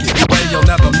never make it. Well, you'll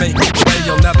never make it. Well,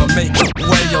 you'll never make it.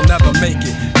 Well, you'll never make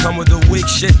it. Come with the weak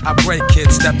shit, I break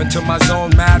it. Step into my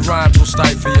zone, mad rhymes will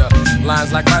stifle ya.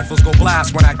 Lines like rifles go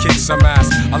blast when I kick some ass.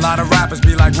 A lot of rappers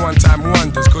be like one-time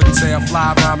wonders. Couldn't say a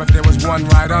fly rhyme if there was one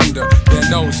right under their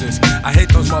noses. I hate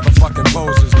those motherfucking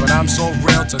poses, but I'm so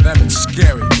real to them it's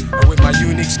scary. And with my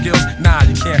unique skills, nah,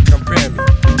 you can't compare me.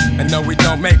 And no, we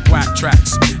don't make whack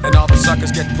tracks. And all the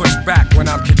suckers get pushed back when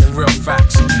I'm kicking real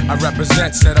facts. I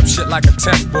represent, set up shit like a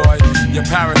tent boy. You're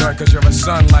paranoid cause you're a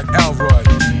son like Elroy.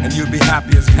 And you'd be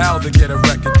happy as hell to get a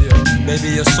record deal. Maybe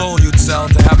your soul you'd sell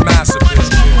to have massive hits.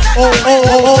 Old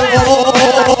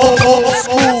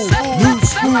school, new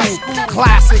school,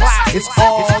 classics. It's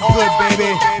all good,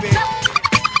 baby.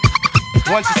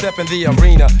 Once you step in the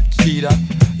arena, cheetah,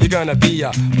 you're gonna be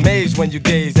amazed when you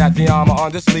gaze at the armor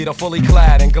on this leader, fully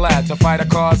clad and glad to fight a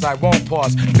cause I won't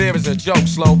pause. Fear is a joke,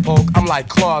 slow poke. I'm like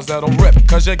claws that'll rip,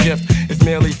 cause your gift is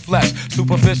merely flesh,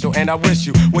 superficial, and I wish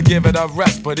you would give it a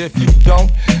rest. But if you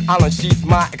don't, I'll unsheath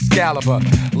my Excalibur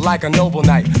like a noble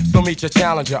knight. So meet your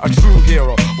challenger, a true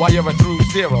hero, while you're a through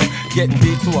zero, getting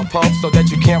beat to a pulp so that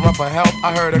you can't run for help.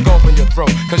 I heard a gulp in your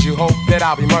throat, cause you hope that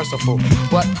I'll be merciful.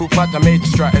 But poop out the maiden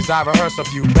strut as I rehearse a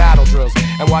few battle drills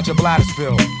and watch your bladder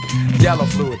spill. Yellow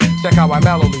fluid, check how I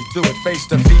mellowly do it. Face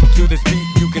to feet to this beat,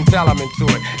 you can tell I'm into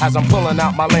it. As I'm pulling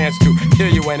out my lance to kill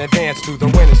you and advance to the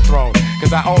winner's throne.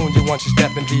 Cause I own you once you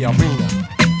step in the arena.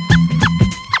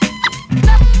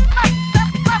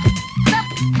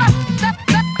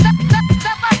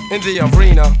 In the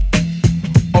arena,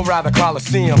 or rather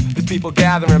Coliseum. These people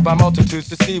gathering by multitudes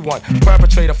to see one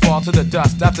perpetrator fall to the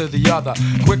dust after the other,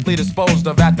 quickly disposed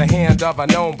of at the hand of a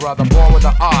known brother, born with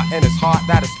an R in his heart,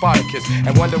 that is Spartacus.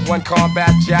 And when the one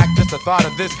combat jack, just the thought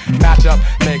of this matchup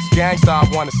makes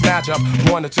gangsta wanna snatch up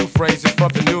one or two phrases from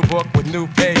the new book with new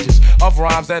pages of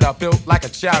rhymes that are built like a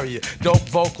chariot. Dope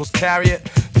vocals carry it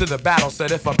to the battle.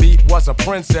 Said if a beat was a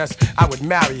princess, I would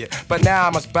marry it. But now I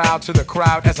must bow to the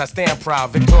crowd as I stand proud,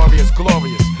 victorious,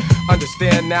 glorious.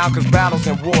 Understand now, cause battles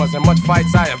and wars and much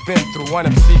fights I have been through. One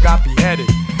MC got beheaded,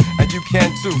 and you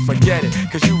can too, forget it.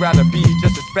 Cause you rather be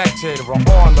just a spectator or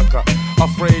onlooker,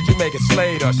 afraid you may get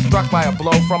slayed or struck by a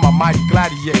blow from a mighty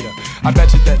gladiator. I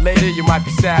bet you that later you might be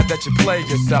sad that you played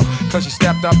yourself, cause you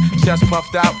stepped up, chest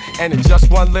puffed out, and in just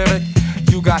one lyric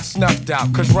you got snuffed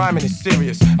out. Cause rhyming is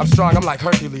serious, I'm strong, I'm like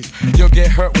Hercules. You'll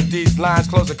get hurt with these lines,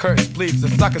 close the curtains please. The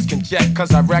suckers can jet,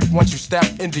 cause I wreck once you step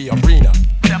in the arena.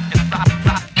 Step inside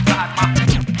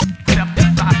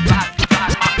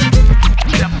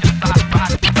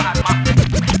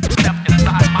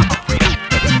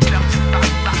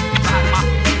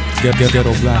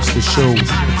Ghetto Blaster Show.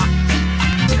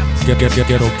 Ghetto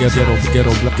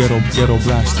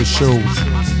Blaster Show.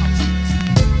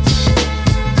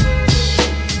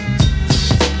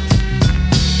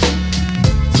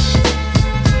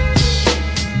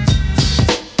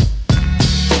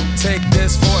 Take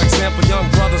this for example, young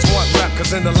brothers want rep,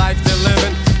 cause in the life they're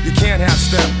living, you can't have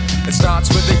step. It starts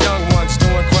with the young ones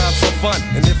doing crimes for fun,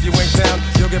 and if you ain't down,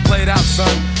 you'll get played out, son.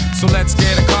 So let's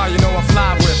get a car, you know I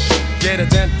fly with. Get a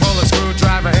dent, pull a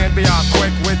screwdriver, and be off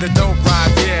quick with the dope ride,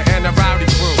 yeah, and a rowdy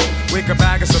crew. We could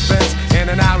bag us a Benz and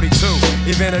an Audi too,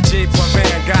 even a Jeep or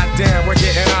van, goddamn, we're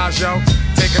getting ours, yo.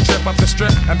 Take a trip up the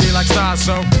strip and be like stars,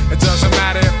 so it doesn't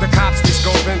matter if the cops be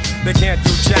scoping, they can't do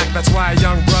jack, that's why a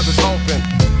young brother's open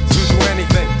to do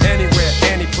anything, anywhere,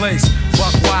 any place.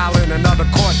 Buck wild in another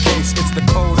court case, it's the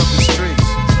code of the streets.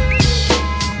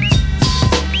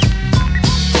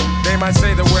 They might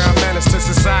say that we're a menace to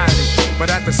society, but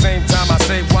at the same time I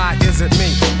say, why is it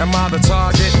me? Am I the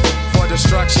target for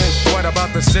destruction? What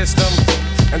about the system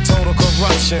and total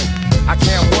corruption? I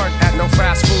can't work at no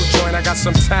fast food joint, I got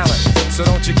some talent, so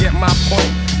don't you get my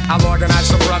point? I'll organize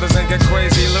some brothers and get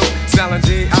crazy loot, selling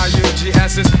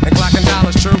D-R-U-G-S's and clocking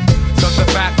dollars, true. Cause the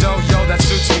fat dough, yo, that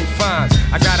suits me fine.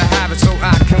 I gotta have it so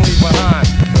I can leave behind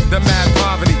the mad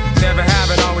poverty, never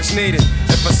having, always needed.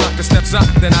 If a sucker steps up,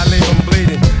 then I leave him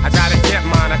bleeding. I gotta get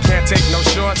mine, I can't take no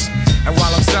shorts. And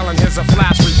while I'm selling, here's a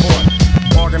flash report.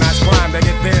 Organized crime, they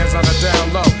get theirs on the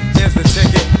down low. Here's the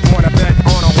ticket, wanna bet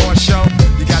on a horse show?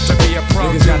 You got to be a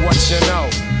pro, do what you know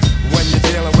when you're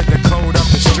dealing with the code of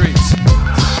the streets.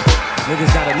 Niggas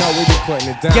gotta know we be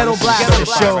putting it down. Ghetto Blaster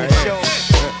Show.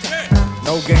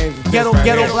 No games. Ghetto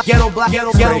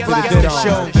Blaster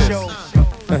Show.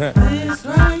 This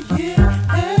right here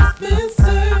has been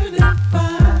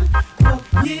certified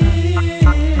for years.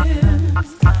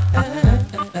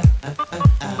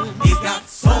 He's got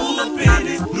soul up in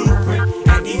his blueprint,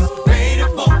 and he's ready to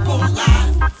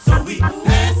vocalize. So we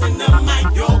passing the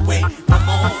mic your way. Come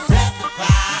on, testify.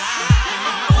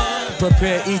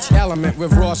 Prepare each element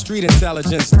with raw street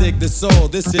intelligence. Dig the soul,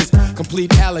 this is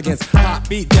complete elegance. Hot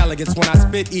beat delegates when I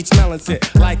spit each melon sit.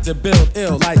 Like to build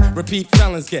ill, like repeat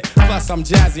felons get. Plus I'm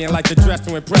jazzy and like to dress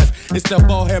to impress. It's the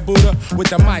bowhead Buddha with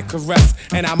the mic caress.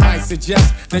 And I might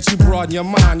suggest that you broaden your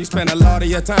mind. You spend a lot of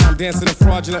your time dancing to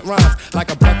fraudulent rhymes. Like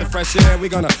a breath of fresh air, we're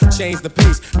gonna change the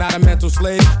pace. Not a mental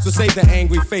slave, so save the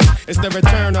angry face. It's the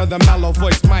return of the mellow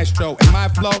voice maestro. And my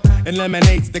flow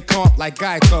eliminates the comp like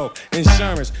Geico.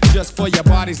 Insurance, just for your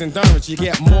body's endurance. You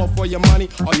get more for your money,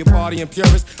 or your party and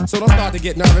purists. So don't start to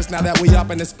get nervous now that we up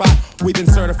in the spot. We've been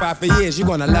certified for years, you're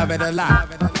gonna love it a lot.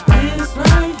 This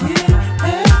right here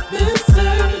has been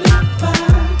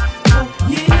certified for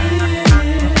years.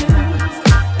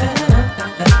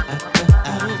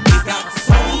 He's got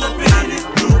soul up in his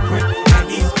blueprint,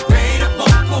 and he's ready to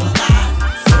vocalize.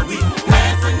 So we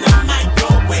passing the mic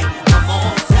your way. Come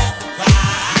on, testify.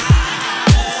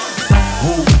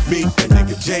 Who me, the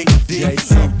nigga JD,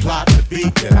 subplot the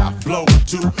beat that I flow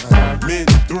to. Men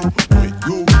through with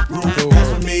guru. That's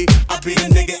for me, I be the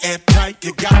nigga at tight.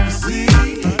 You got to see,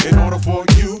 in order for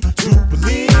you to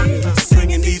believe,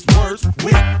 singing these words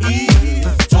with ease,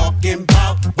 talking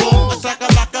about boom, a shaka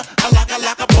laka, a laka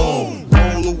laka boom.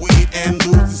 Roll a weed and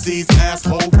lose the seeds,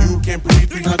 asshole. You can breathe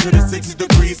 360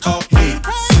 degrees of heat.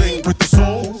 Sing with the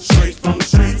soul, straight from the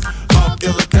streets of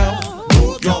Illinois.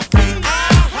 Move your feet.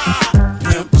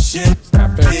 Pimp shit,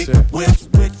 big whips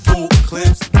with full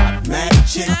clips. Got mad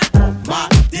chicks on my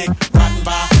dick, riding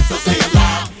by, so say it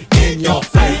loud in your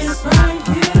face. Right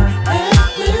here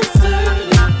has been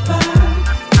certified for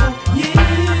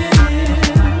years.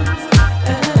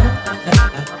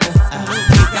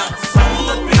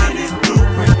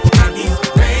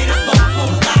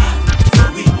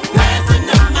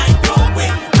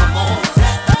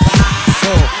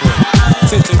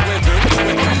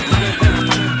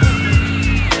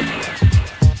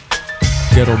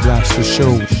 Ghetto Blaster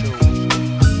Show.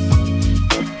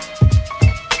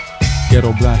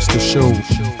 Ghetto Blaster Show.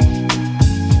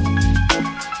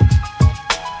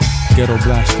 Ghetto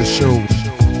Blaster Show.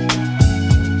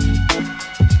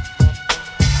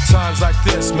 Times like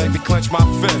this make me clench my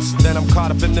fist. Then I'm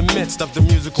caught up in the midst of the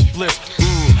musical bliss.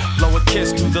 Blow a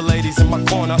kiss to the ladies in my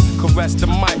corner. Caress the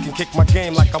mic and kick my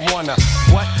game like I wanna.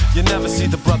 What? You never see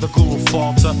the brother guru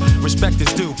falter. Respect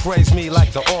is due, praise me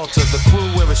like the altar. The crew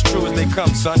where it's true as they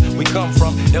come, son. We come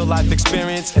from ill life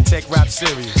experience and take rap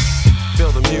serious.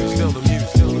 Feel the music, feel the music,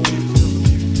 feel the music.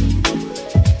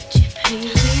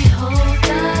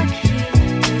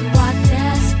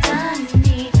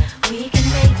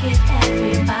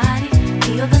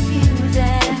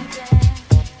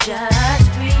 Just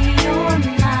free your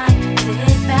mind,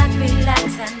 sit back,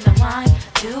 relax and unwind.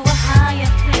 To a higher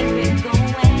plane we're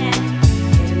going.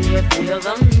 Can you feel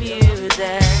the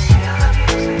music?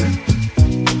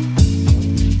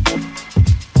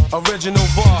 Original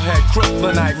ballhead,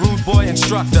 kryptonite, rude boy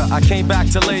instructor. I came back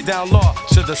to lay down law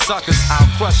to the suckers. I'll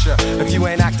crush ya. If you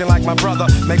ain't acting like my brother,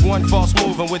 make one false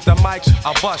move and with the mic,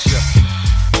 I'll bust ya.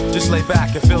 Just lay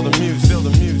back and feel the music, feel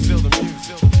the music, feel the music,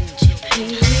 feel the music. We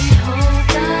hold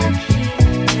the key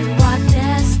to our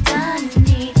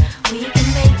destiny. We can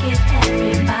make it,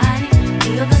 everybody.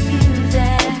 Feel the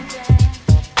music.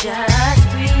 Just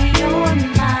free your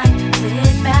mind.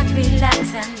 Sit back,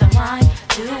 relax and unwind.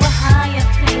 To a higher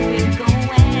plane we're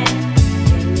going.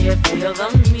 Can you feel the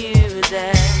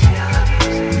music?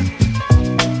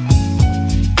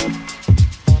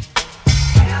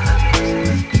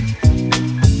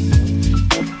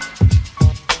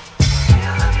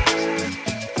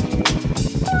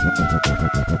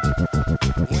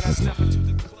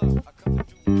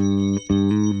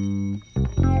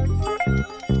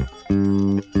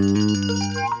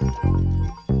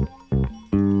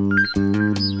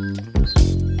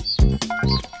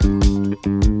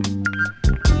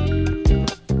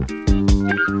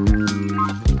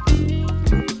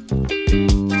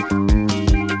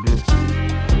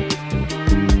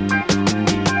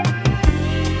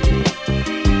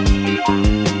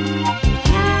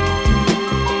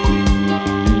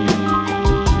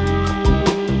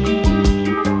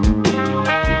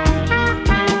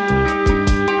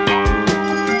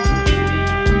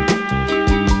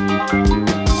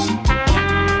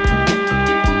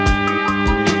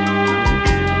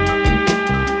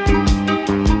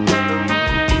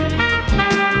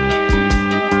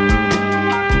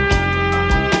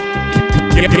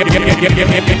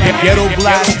 Ghetto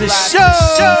Blaster Show.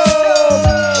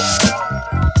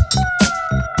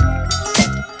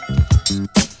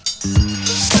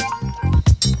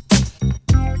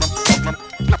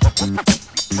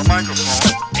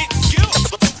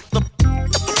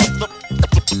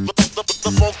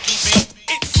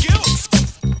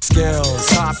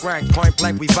 Top rank, point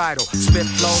blank, we vital. Spit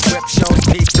flows, rip shows,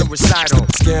 peep the recital.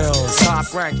 Skills,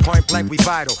 top rank, point blank, we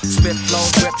vital. Spit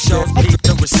flows, rip shows, peep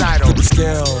the recital.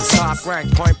 Skills, top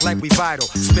rank, point blank, we vital.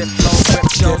 Spit flows, rip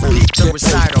shows, peep the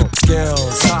recital.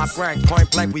 Skills, top rank,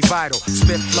 point blank, we vital.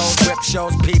 Spit flows, rip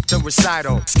shows, peep the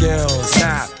recital. Skills,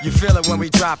 now you feel it when we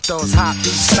drop those hot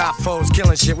beats, stop foes,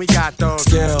 killing shit. We got those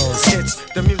skills. It's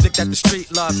the music that the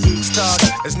street loves. Each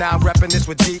thug is now repping this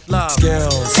with deep love.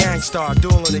 Skills, gangstar,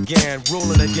 dueling again,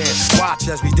 ruling again. Watch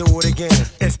as we do it again.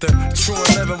 It's the true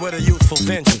and living with a youthful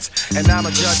vengeance. And I'm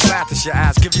a judge, laugh at your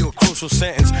ass, give you a crucial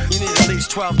sentence. You need at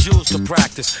least 12 joules to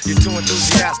practice. You're too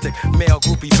enthusiastic, male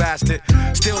groupie bastard.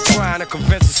 Still trying to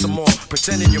convince us some more.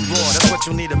 Pretending you're raw, that's what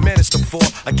you need a minister for.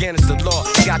 Again, it's the law,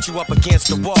 got you up against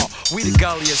the wall. We the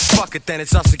gulliest, fuck it then,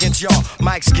 it's us against y'all.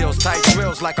 Mic skills, tight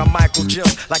drills like I'm Michael Jill.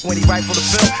 Like when he rifle the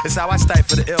pill, it's how I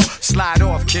stifle the ill. Slide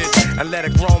off, kid, and let a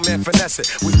grown man finesse it.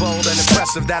 We bold and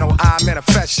impressive, that'll I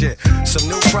manifest shit. Some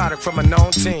new product from a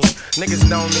known team. Niggas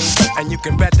know me, and you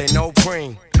can bet they know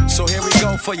Preem. So here we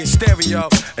go for your stereo,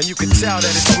 and you can tell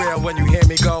that it's real when you hear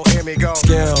me go, hear me go.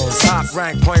 Skills, top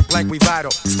rank, point blank, we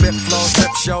vital. Spit flows,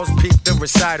 rip shows, peep the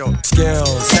recital.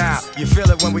 Skills, now you feel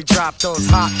it when we drop those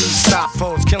hot beats, stop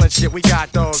foes, killing shit. We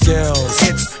got those skills.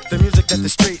 It's the music that the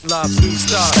street loves. Each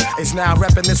thug is now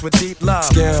repping this with deep love.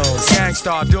 Skills,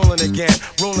 gangstar, dueling again,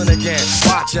 ruling again.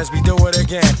 Watch as we do it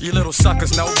again. You little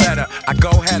suckers know better. I go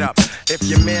go head up. If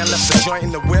your man left the joint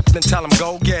in the whip, then tell him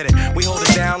go get it. We hold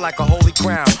it down like a holy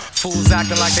crown. Fools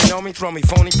acting like they know me, throw me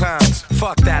phony pounds.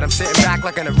 Fuck that, I'm sitting back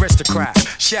like an aristocrat.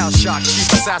 Shell shock,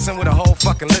 chief assassin with a whole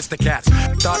fucking list of cats.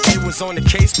 Thought you was on the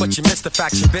case, but you missed the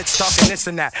faction, bitch. Talking this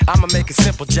and that, I'ma make it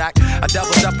simple, Jack. I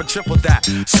doubled up and tripled that.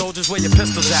 Soldiers, where your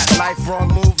pistols at? Life wrong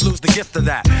move, lose the gift of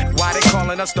that. Why they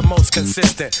calling us the most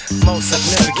consistent, most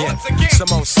significant? Some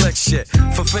old slick shit.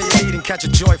 Fulfill your need and catch a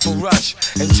joyful rush.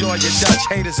 Enjoy your Dutch,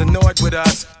 haters annoyed with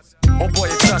us. Oh boy,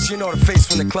 it's us, you know the face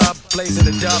from the club. Blazing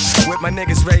the dub, with my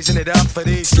niggas raising it up for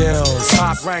these skills.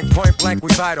 Top rank, point blank,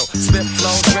 we vital. Spit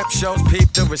flows, rip shows,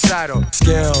 peep the recital.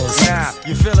 Skills. Now,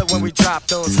 you feel it when we drop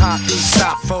those hot beats.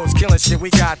 Stop foes, killing shit, we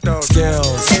got those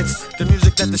skills. It's the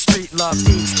music that the street loves.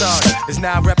 Each thug is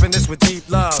now repping this with deep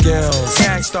love. Skills.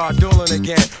 Gang start dueling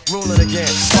again, ruling again.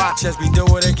 Watch as we do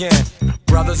it again.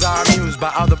 Brothers are amused by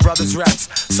other brothers' reps.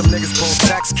 Some niggas pull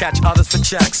texts, catch others for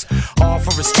checks. All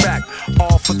for respect,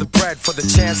 all for the bread. For the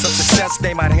chance of success,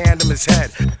 they might hand him his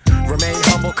head. Remain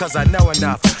humble cause I know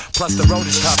enough. Plus the road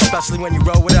is tough, especially when you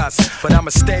roll with us. But I'ma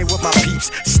stay with my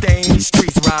peeps, stay in these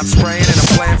streets. Rhyme spraying and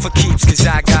I'm playing for keeps, cause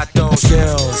I got those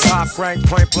skills. Top rank,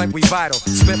 point blank, we vital.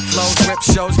 Spit flows, rip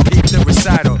shows, peep the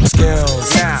recital.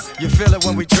 Skills. Now, you feel it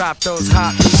when we drop those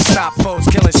hot beats. Stop foes,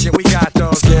 killing shit, we got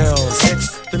those skills.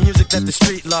 It's the music that the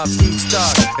street loves. Each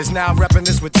thug is now repping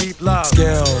this with deep love.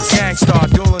 Skills. Gang start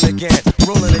dueling again,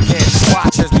 ruling again.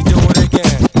 Watch as we do it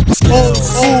again. Old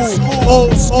school,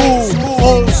 old school,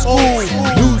 old school,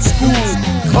 new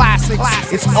school,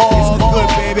 classics. It's all good,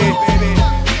 baby.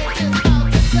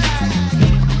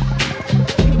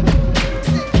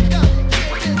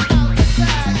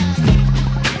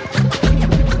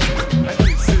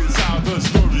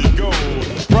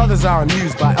 Brothers are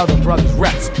amused by other brothers'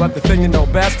 reps, but the thing you know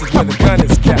best is where the gun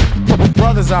is kept.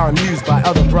 Brothers are amused by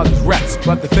other brothers' reps,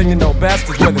 but the thing you know best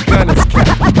is where the gun is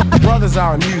kept. Brothers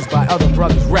are amused by other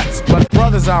brothers' reps, but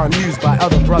brothers are amused by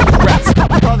other brothers' reps.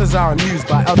 Brothers are amused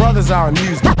by other brothers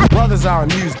are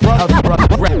amused by other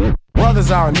brothers' reps.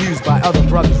 Brothers are amused by other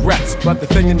brothers' reps, but the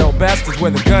thing you know best is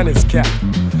where the gun is kept.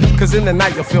 Cause in the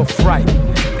night you'll feel fright,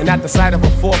 and at the sight of a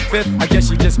 4/5, I guess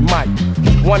you just might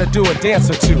wanna do a dance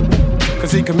or two.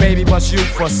 Cause he could maybe bust you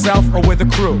for self or with a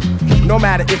crew. No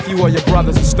matter if you or your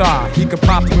brother's a star, he could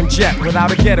pop you in jet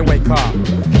without a getaway car.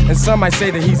 And some might say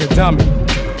that he's a dummy,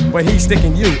 but he's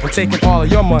sticking you and taking all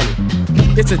of your money.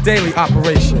 It's a daily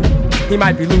operation. He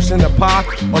might be loose in the park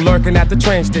or lurking at the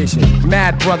train station.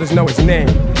 Mad brothers know his name,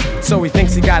 so he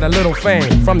thinks he got a little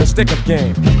fame from the stick-up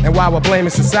game. And while we're blaming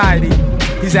society,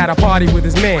 he's at a party with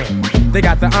his man. They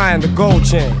got the eye and the gold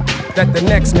chain that the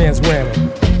next man's wearing.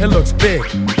 It looks big,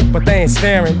 but they ain't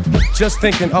staring, just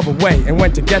thinking of a way and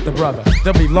when to get the brother.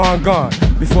 They'll be long gone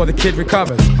before the kid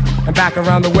recovers, and back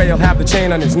around the way he'll have the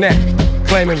chain on his neck,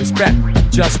 claiming respect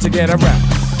just to get a rep.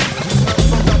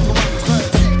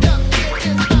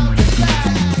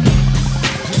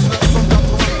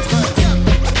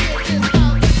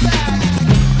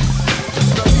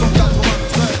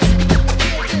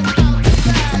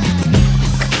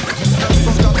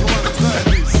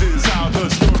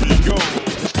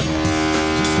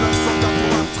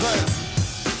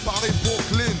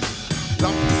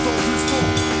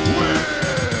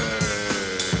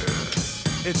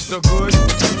 It's the good,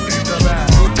 the bad,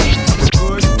 the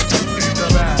good, the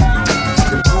bad,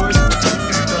 the good,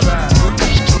 the bad, the good, the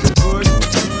bad, good, good,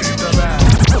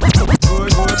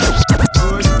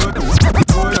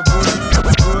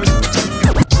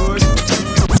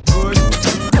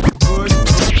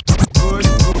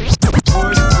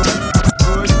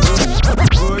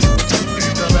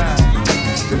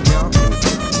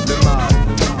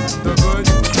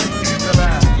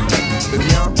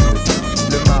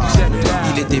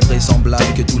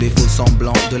 que tous les faux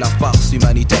semblants de la farce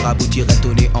humanitaire aboutiraient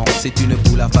au néant. C'est une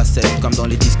boule à facettes comme dans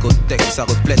les discothèques, ça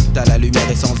reflète à la lumière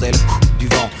et sans elle du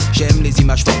vent. J'aime les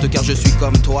images fortes car je suis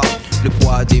comme toi, le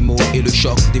poids des mots et le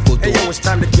choc des photos. Hey yo, it's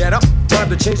time to get up, time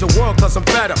to change the world cause I'm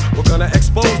fed up. We're gonna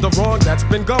expose the wrong that's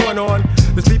been going on.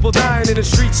 There's people dying in the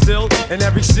streets still, in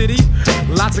every city,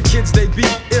 lots of kids they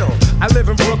beat ill. I live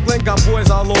in Brooklyn, got boys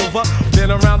all over,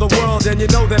 been around the world and you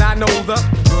know that I know the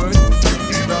good,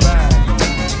 the bad,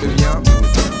 le bien,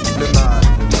 le mal,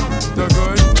 the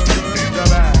good, the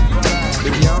bad,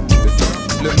 le bien,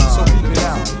 le mal.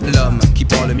 L'homme qui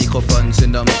prend le microphone se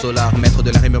nomme Solar, maître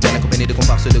de la rime urbaine accompagné de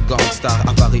comparses de gangstars.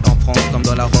 À Paris, en France, comme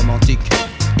dans la Rome antique.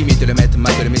 Imite le maître,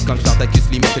 mate le mythe comme Spartacus.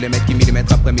 Limite le mec qui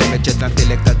millimètre après millimètre jette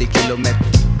l'intellect à des kilomètres.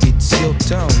 It's your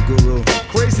town, guru.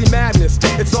 Crazy madness,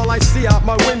 it's all I see out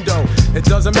my window. It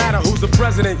doesn't matter who's the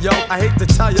president, yo. I hate to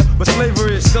tell you, but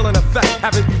slavery is still in effect.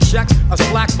 Haven't you checked? Us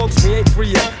black folks, we ain't free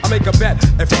yet. I make a bet,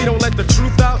 if we don't let the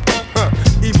truth out,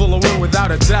 evil will win without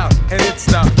a doubt. And it's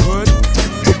the good,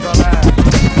 the bad,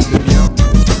 the bien,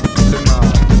 the mal,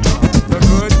 the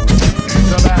good,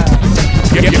 the bad.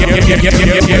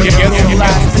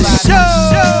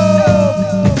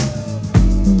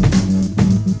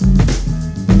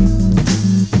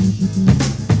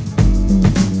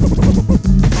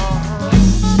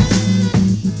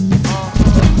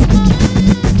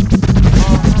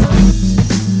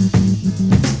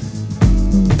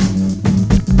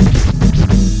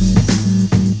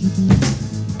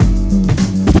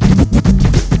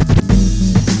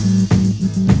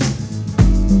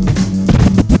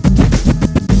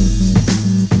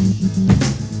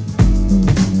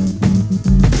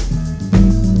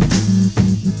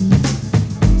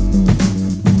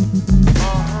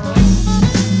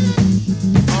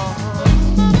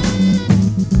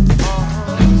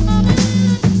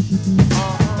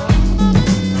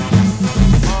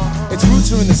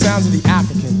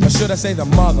 Should I say the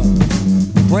mother,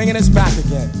 bringing us back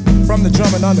again from the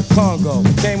drumming on the Congo.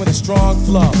 Came with a strong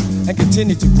flow and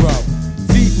continued to grow.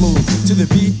 Feet move to the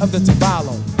beat of the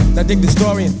tabalo. Now dig the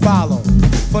story and follow.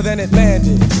 For then it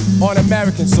landed on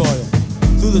American soil.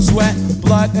 Through the sweat, the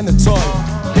blood, and the toil.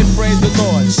 It praised the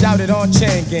Lord, shouted on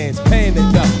chain gangs. Pain they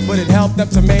felt, but it helped them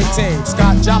to maintain.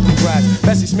 Scott Joplin grass,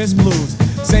 Bessie Smith's blues,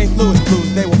 St. Louis blues,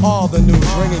 they were all the news,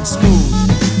 ringing smooth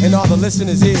in all the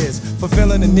listeners' ears,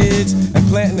 fulfilling the needs and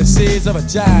planting the seeds of a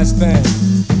jazz thing.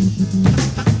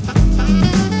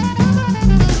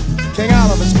 King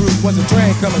Oliver's group was a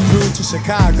train coming through to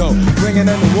Chicago, bringing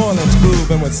a New Orleans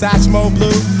groove, and when Satchmo blew,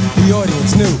 the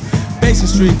audience knew. Basin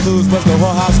Street Blues was the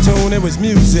whorehouse tune, it was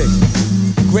music.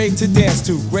 Great to dance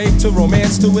to, great to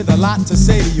romance to, with a lot to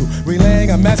say to you,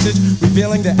 relaying a message,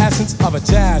 revealing the essence of a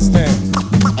jazz thing.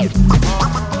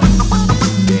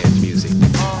 Dance music.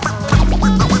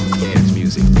 Dance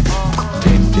music.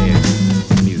 Dance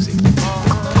music. Dance music.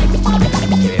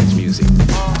 Dance music.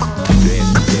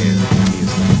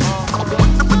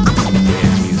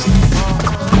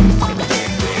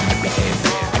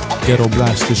 Ghetto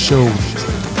Blaster shows.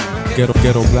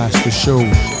 Ghetto Blaster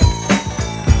shows.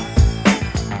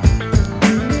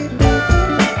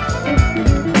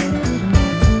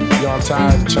 I'm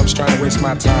tired, chumps trying to waste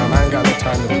my time. I ain't got no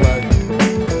time to play.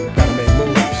 Gotta make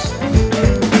moves.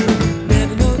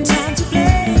 Never no time to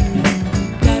play.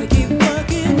 Gotta keep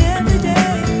working every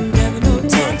day. Never no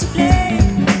time to play.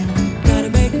 Gotta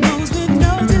make moves with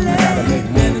no delay. Gotta make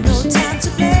moves. Never no time to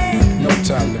play. No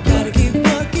time to play. Gotta keep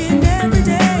working every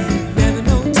day. Never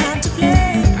no time to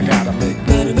play. I gotta make moves.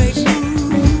 Gotta make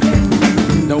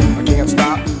moves. Nope, I can't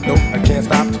stop. Nope, I can't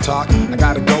stop to talk. I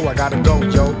gotta go,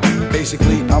 yo.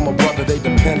 Basically, I'm a brother they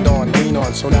depend on, lean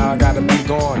on, so now I gotta be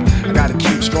gone. I gotta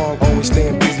keep strong, always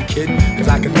staying busy, kid, cause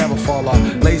I can never fall off.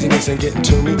 Laziness ain't getting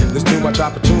to me, there's too much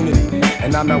opportunity.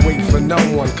 And I'm not waiting for no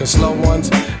one, cause slow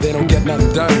ones, they don't get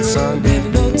nothing done, son. Never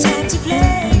no time to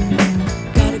play.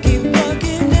 Gotta keep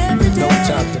working every day. No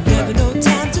time to play. Never no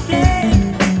time to play.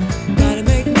 Gotta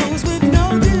make moves with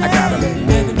no delay. I gotta make moves.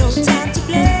 Never no time to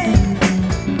play.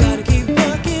 Gotta keep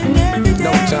working every day.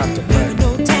 No time to play. Never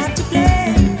no time to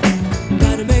play.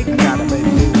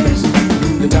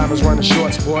 The time is running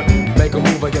short, sport. Make a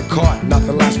move or get caught.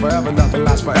 Nothing lasts forever,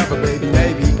 baby.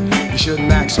 Maybe you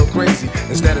shouldn't act so crazy.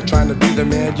 Instead of trying to be the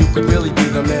man, you could really be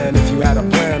the man if you had a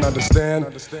plan, understand?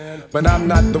 But I'm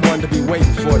not the one to be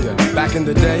waiting for you. Back in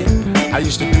the day, I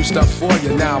used to do stuff for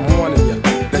you. Now I'm warning you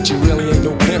that you really ain't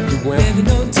no pimp, you wimp. Never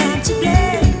no time to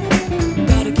play.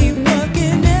 Gotta keep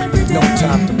working every day. No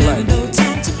time to play. Never no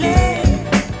time to play.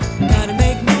 Gotta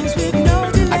make moves with no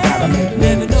delay. I gotta make moves.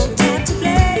 Never no time to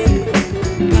play.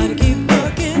 Gotta keep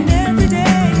working every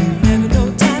day. Never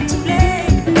no time to play.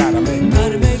 Gotta make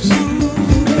moves.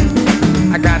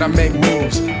 I gotta make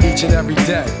moves each and every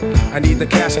day. I need the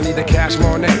cash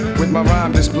Monet. With my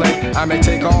rhyme display, I may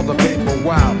take all the paper.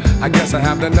 Wow, I guess I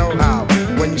have the know-how.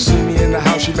 When you see me in the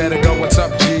house, you better go, what's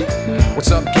up, G?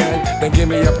 What's up, gang? Then give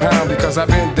me a pound, because I've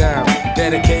been down,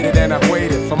 dedicated, and I've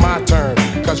waited for my turn.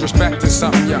 Cause respect is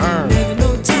something you earn. Never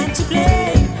no time to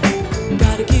play.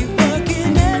 Gotta keep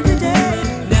working every day.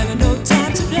 Never no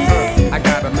time to play. I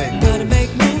gotta make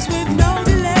moves with no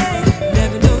delay.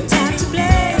 Never no time to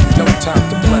play. No time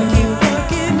to play. Keep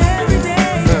working every day.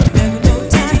 Never no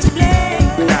time to play.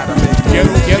 Gotta make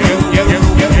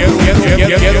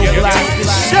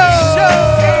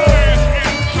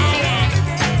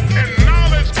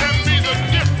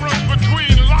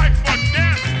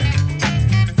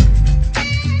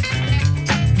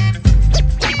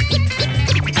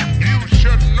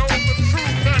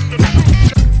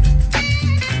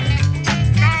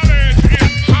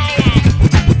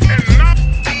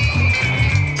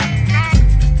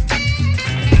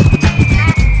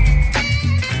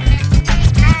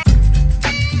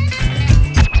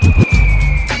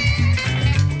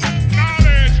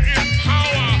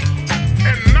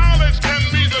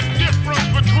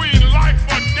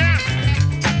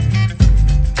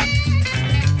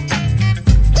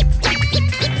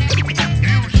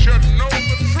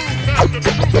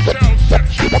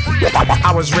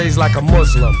raised like a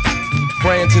Muslim,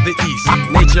 praying to the east.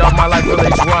 Nature of my life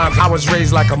relates rhymes. I was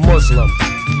raised like a Muslim,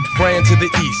 praying to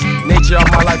the east. Nature of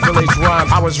my life relates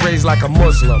rhymes. I was raised like a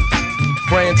Muslim,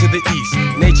 praying to the east.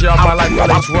 Nature of my life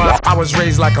relates rhymes. I was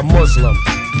raised like a Muslim,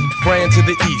 praying to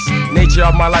the east. Nature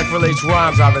of my life relates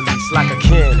rhymes I release like a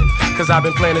cannon. Cause I've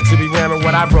been planning to be ramming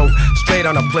what I wrote straight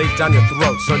on a plate down your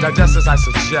throat. So digest as I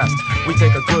suggest, we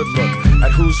take a good look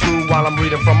at who's who while I'm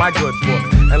reading from my good book.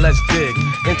 And let's dig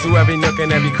into every nook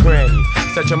and every cranny.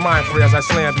 Set your mind free as I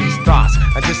slam these thoughts.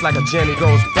 And just like a Jenny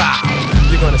goes bow,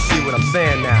 you're gonna see what I'm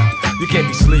saying now. You can't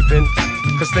be sleeping,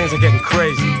 cause things are getting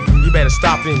crazy. You better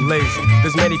stop being lazy.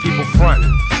 There's many people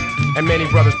fronting and many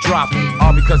brothers dropping,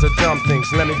 all because of dumb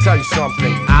things. Let me tell you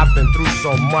something, I've been through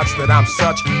so much that I'm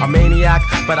such a maniac,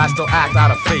 but I still act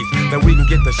out of faith that we can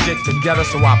get the shit together,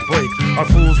 so I break on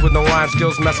fools with no rhyme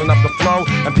skills messing up the flow,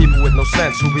 and people with no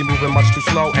sense who be moving much too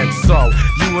slow. And so,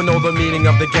 you will know the meaning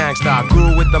of the gangsta.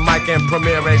 Grew with the mic and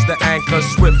Premier raised the anchor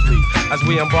swiftly as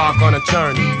we embark on a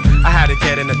journey. I had to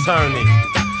get an attorney,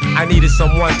 I needed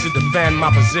someone to defend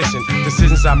my position.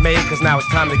 Decisions I made, cause now it's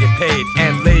time to get paid.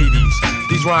 And ladies,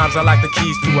 these rhymes are like the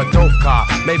keys to a dope car,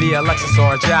 maybe a Lexus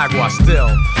or a Jaguar.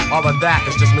 Still, all of that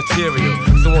is just material,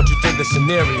 so won't you think the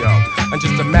scenario? And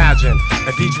just imagine,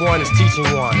 if each one is teaching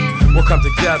one, we'll come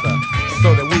together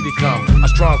so that we become a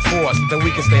strong force. Then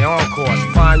we can stay on course,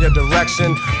 find your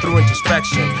direction through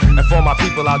introspection. And for my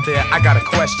people out there, I got a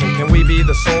question. Can we be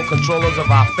the sole controllers of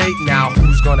our fate? Now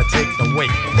who's gonna take the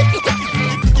weight?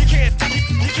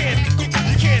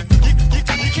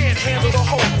 You can't handle the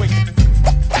whole weight.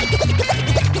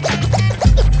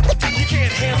 You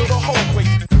can't handle the whole weight.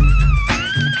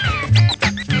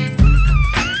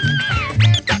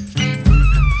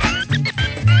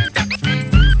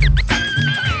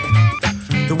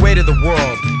 The weight of the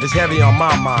world is heavy on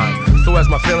my mind. So as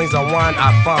my feelings unwind,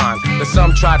 I find that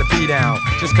some try to be down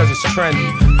just cause it's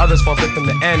trendy. Others fall victim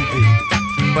to envy.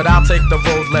 But I'll take the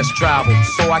road less traveled,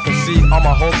 so I can see all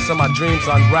my hopes and my dreams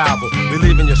unravel.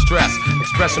 Relieving your stress,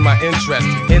 expressing my interest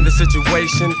in the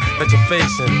situation that you're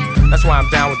facing. That's why I'm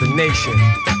down with the nation.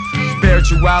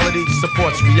 Spirituality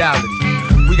supports reality.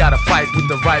 We gotta fight with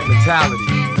the right mentality,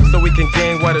 so we can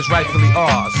gain what is rightfully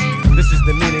ours. This is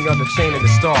the meaning of the chain and the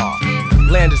star.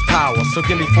 Land is power, so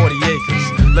give me 40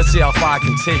 acres. Let's see how far I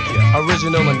can take you.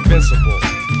 Original, invincible.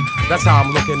 That's how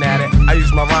I'm looking at it. I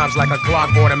use my rhymes like a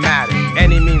Glock automatic.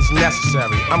 Any means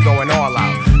necessary, I'm going all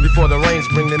out before the rains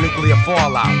bring the nuclear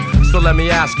fallout. So let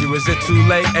me ask you, is it too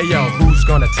late? Hey yo, who's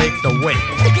gonna take the weight?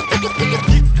 You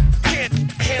can't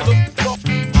handle the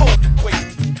whole weight.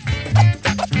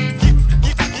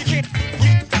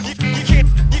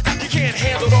 You can't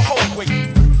handle the whole weight.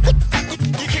 You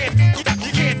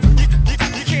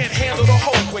can't handle the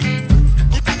whole weight.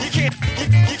 You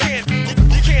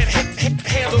can't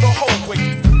handle the whole weight.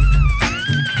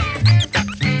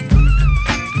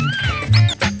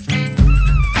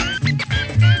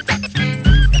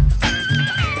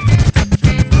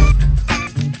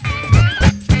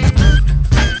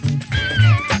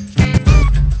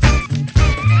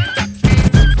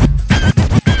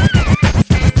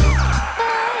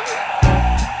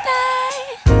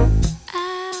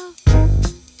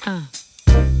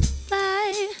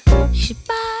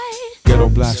 Ghetto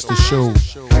Blaster Show.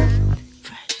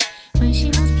 When she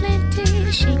wants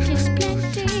plenty, she gets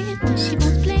plenty. When she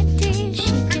wants plenty,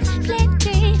 she gets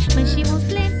plenty. When she wants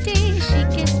plenty, she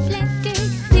gets plenty.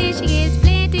 Then she gets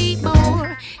plenty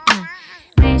more.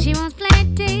 When she wants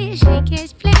plenty, she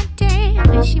gets plenty.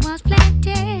 When she wants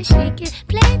plenty, she gets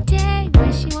plenty.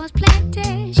 When she wants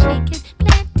plenty, she gets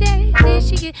plenty. Then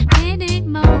she gets plenty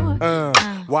more.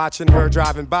 Watching her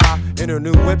driving by in her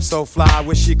new whip so fly,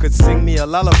 wish she could sing me a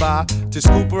lullaby. To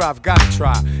scoop her, I've got to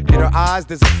try. In her eyes,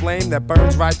 there's a flame that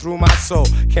burns right through my soul.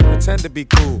 Can't pretend to be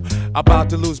cool, about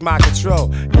to lose my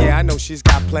control. Yeah, I know she's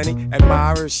got plenty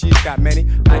admirers, she's got many,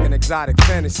 like an exotic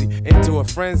fantasy. Into a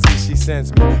frenzy, she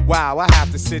sends me. Wow, I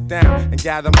have to sit down and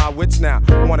gather my wits now.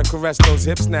 Wanna caress those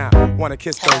hips now, wanna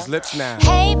kiss those lips now.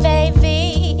 Hey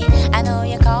baby, I know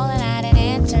you're calling, I didn't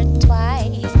answer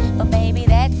twice, but baby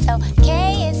that's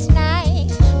okay. It's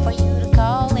nice for you to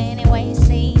call anyway.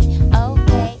 See,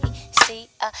 okay, see,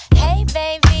 hey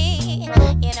baby,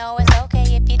 you know it's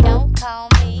okay if you don't call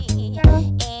me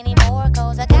anymore,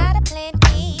 cause I got a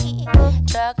plenty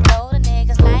truckload of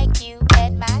niggas like you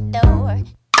at my door.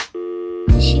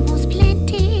 When she wants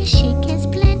plenty, she gets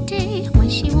plenty. When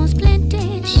she wants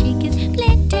plenty, she gets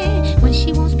plenty. When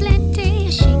she wants plenty,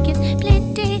 she gets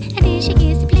plenty. And then she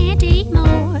gets plenty.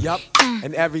 Yup,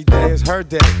 and every day is her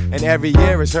day, and every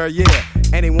year is her year.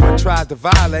 Anyone tries to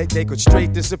violate, they could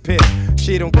straight disappear.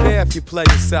 She don't care if you play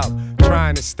yourself,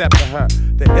 trying to step to her.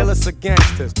 The illest of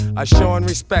gangsters are showing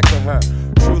respect to her.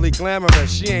 Truly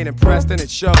glamorous, she ain't impressed and it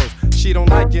shows. She don't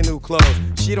like your new clothes,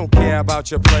 she don't care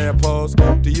about your player pose.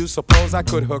 Do you suppose I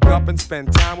could hook up and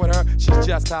spend time with her? She's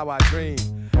just how I dream.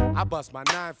 I bust my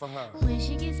 9 for her. When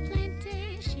she gets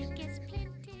plenty, she gets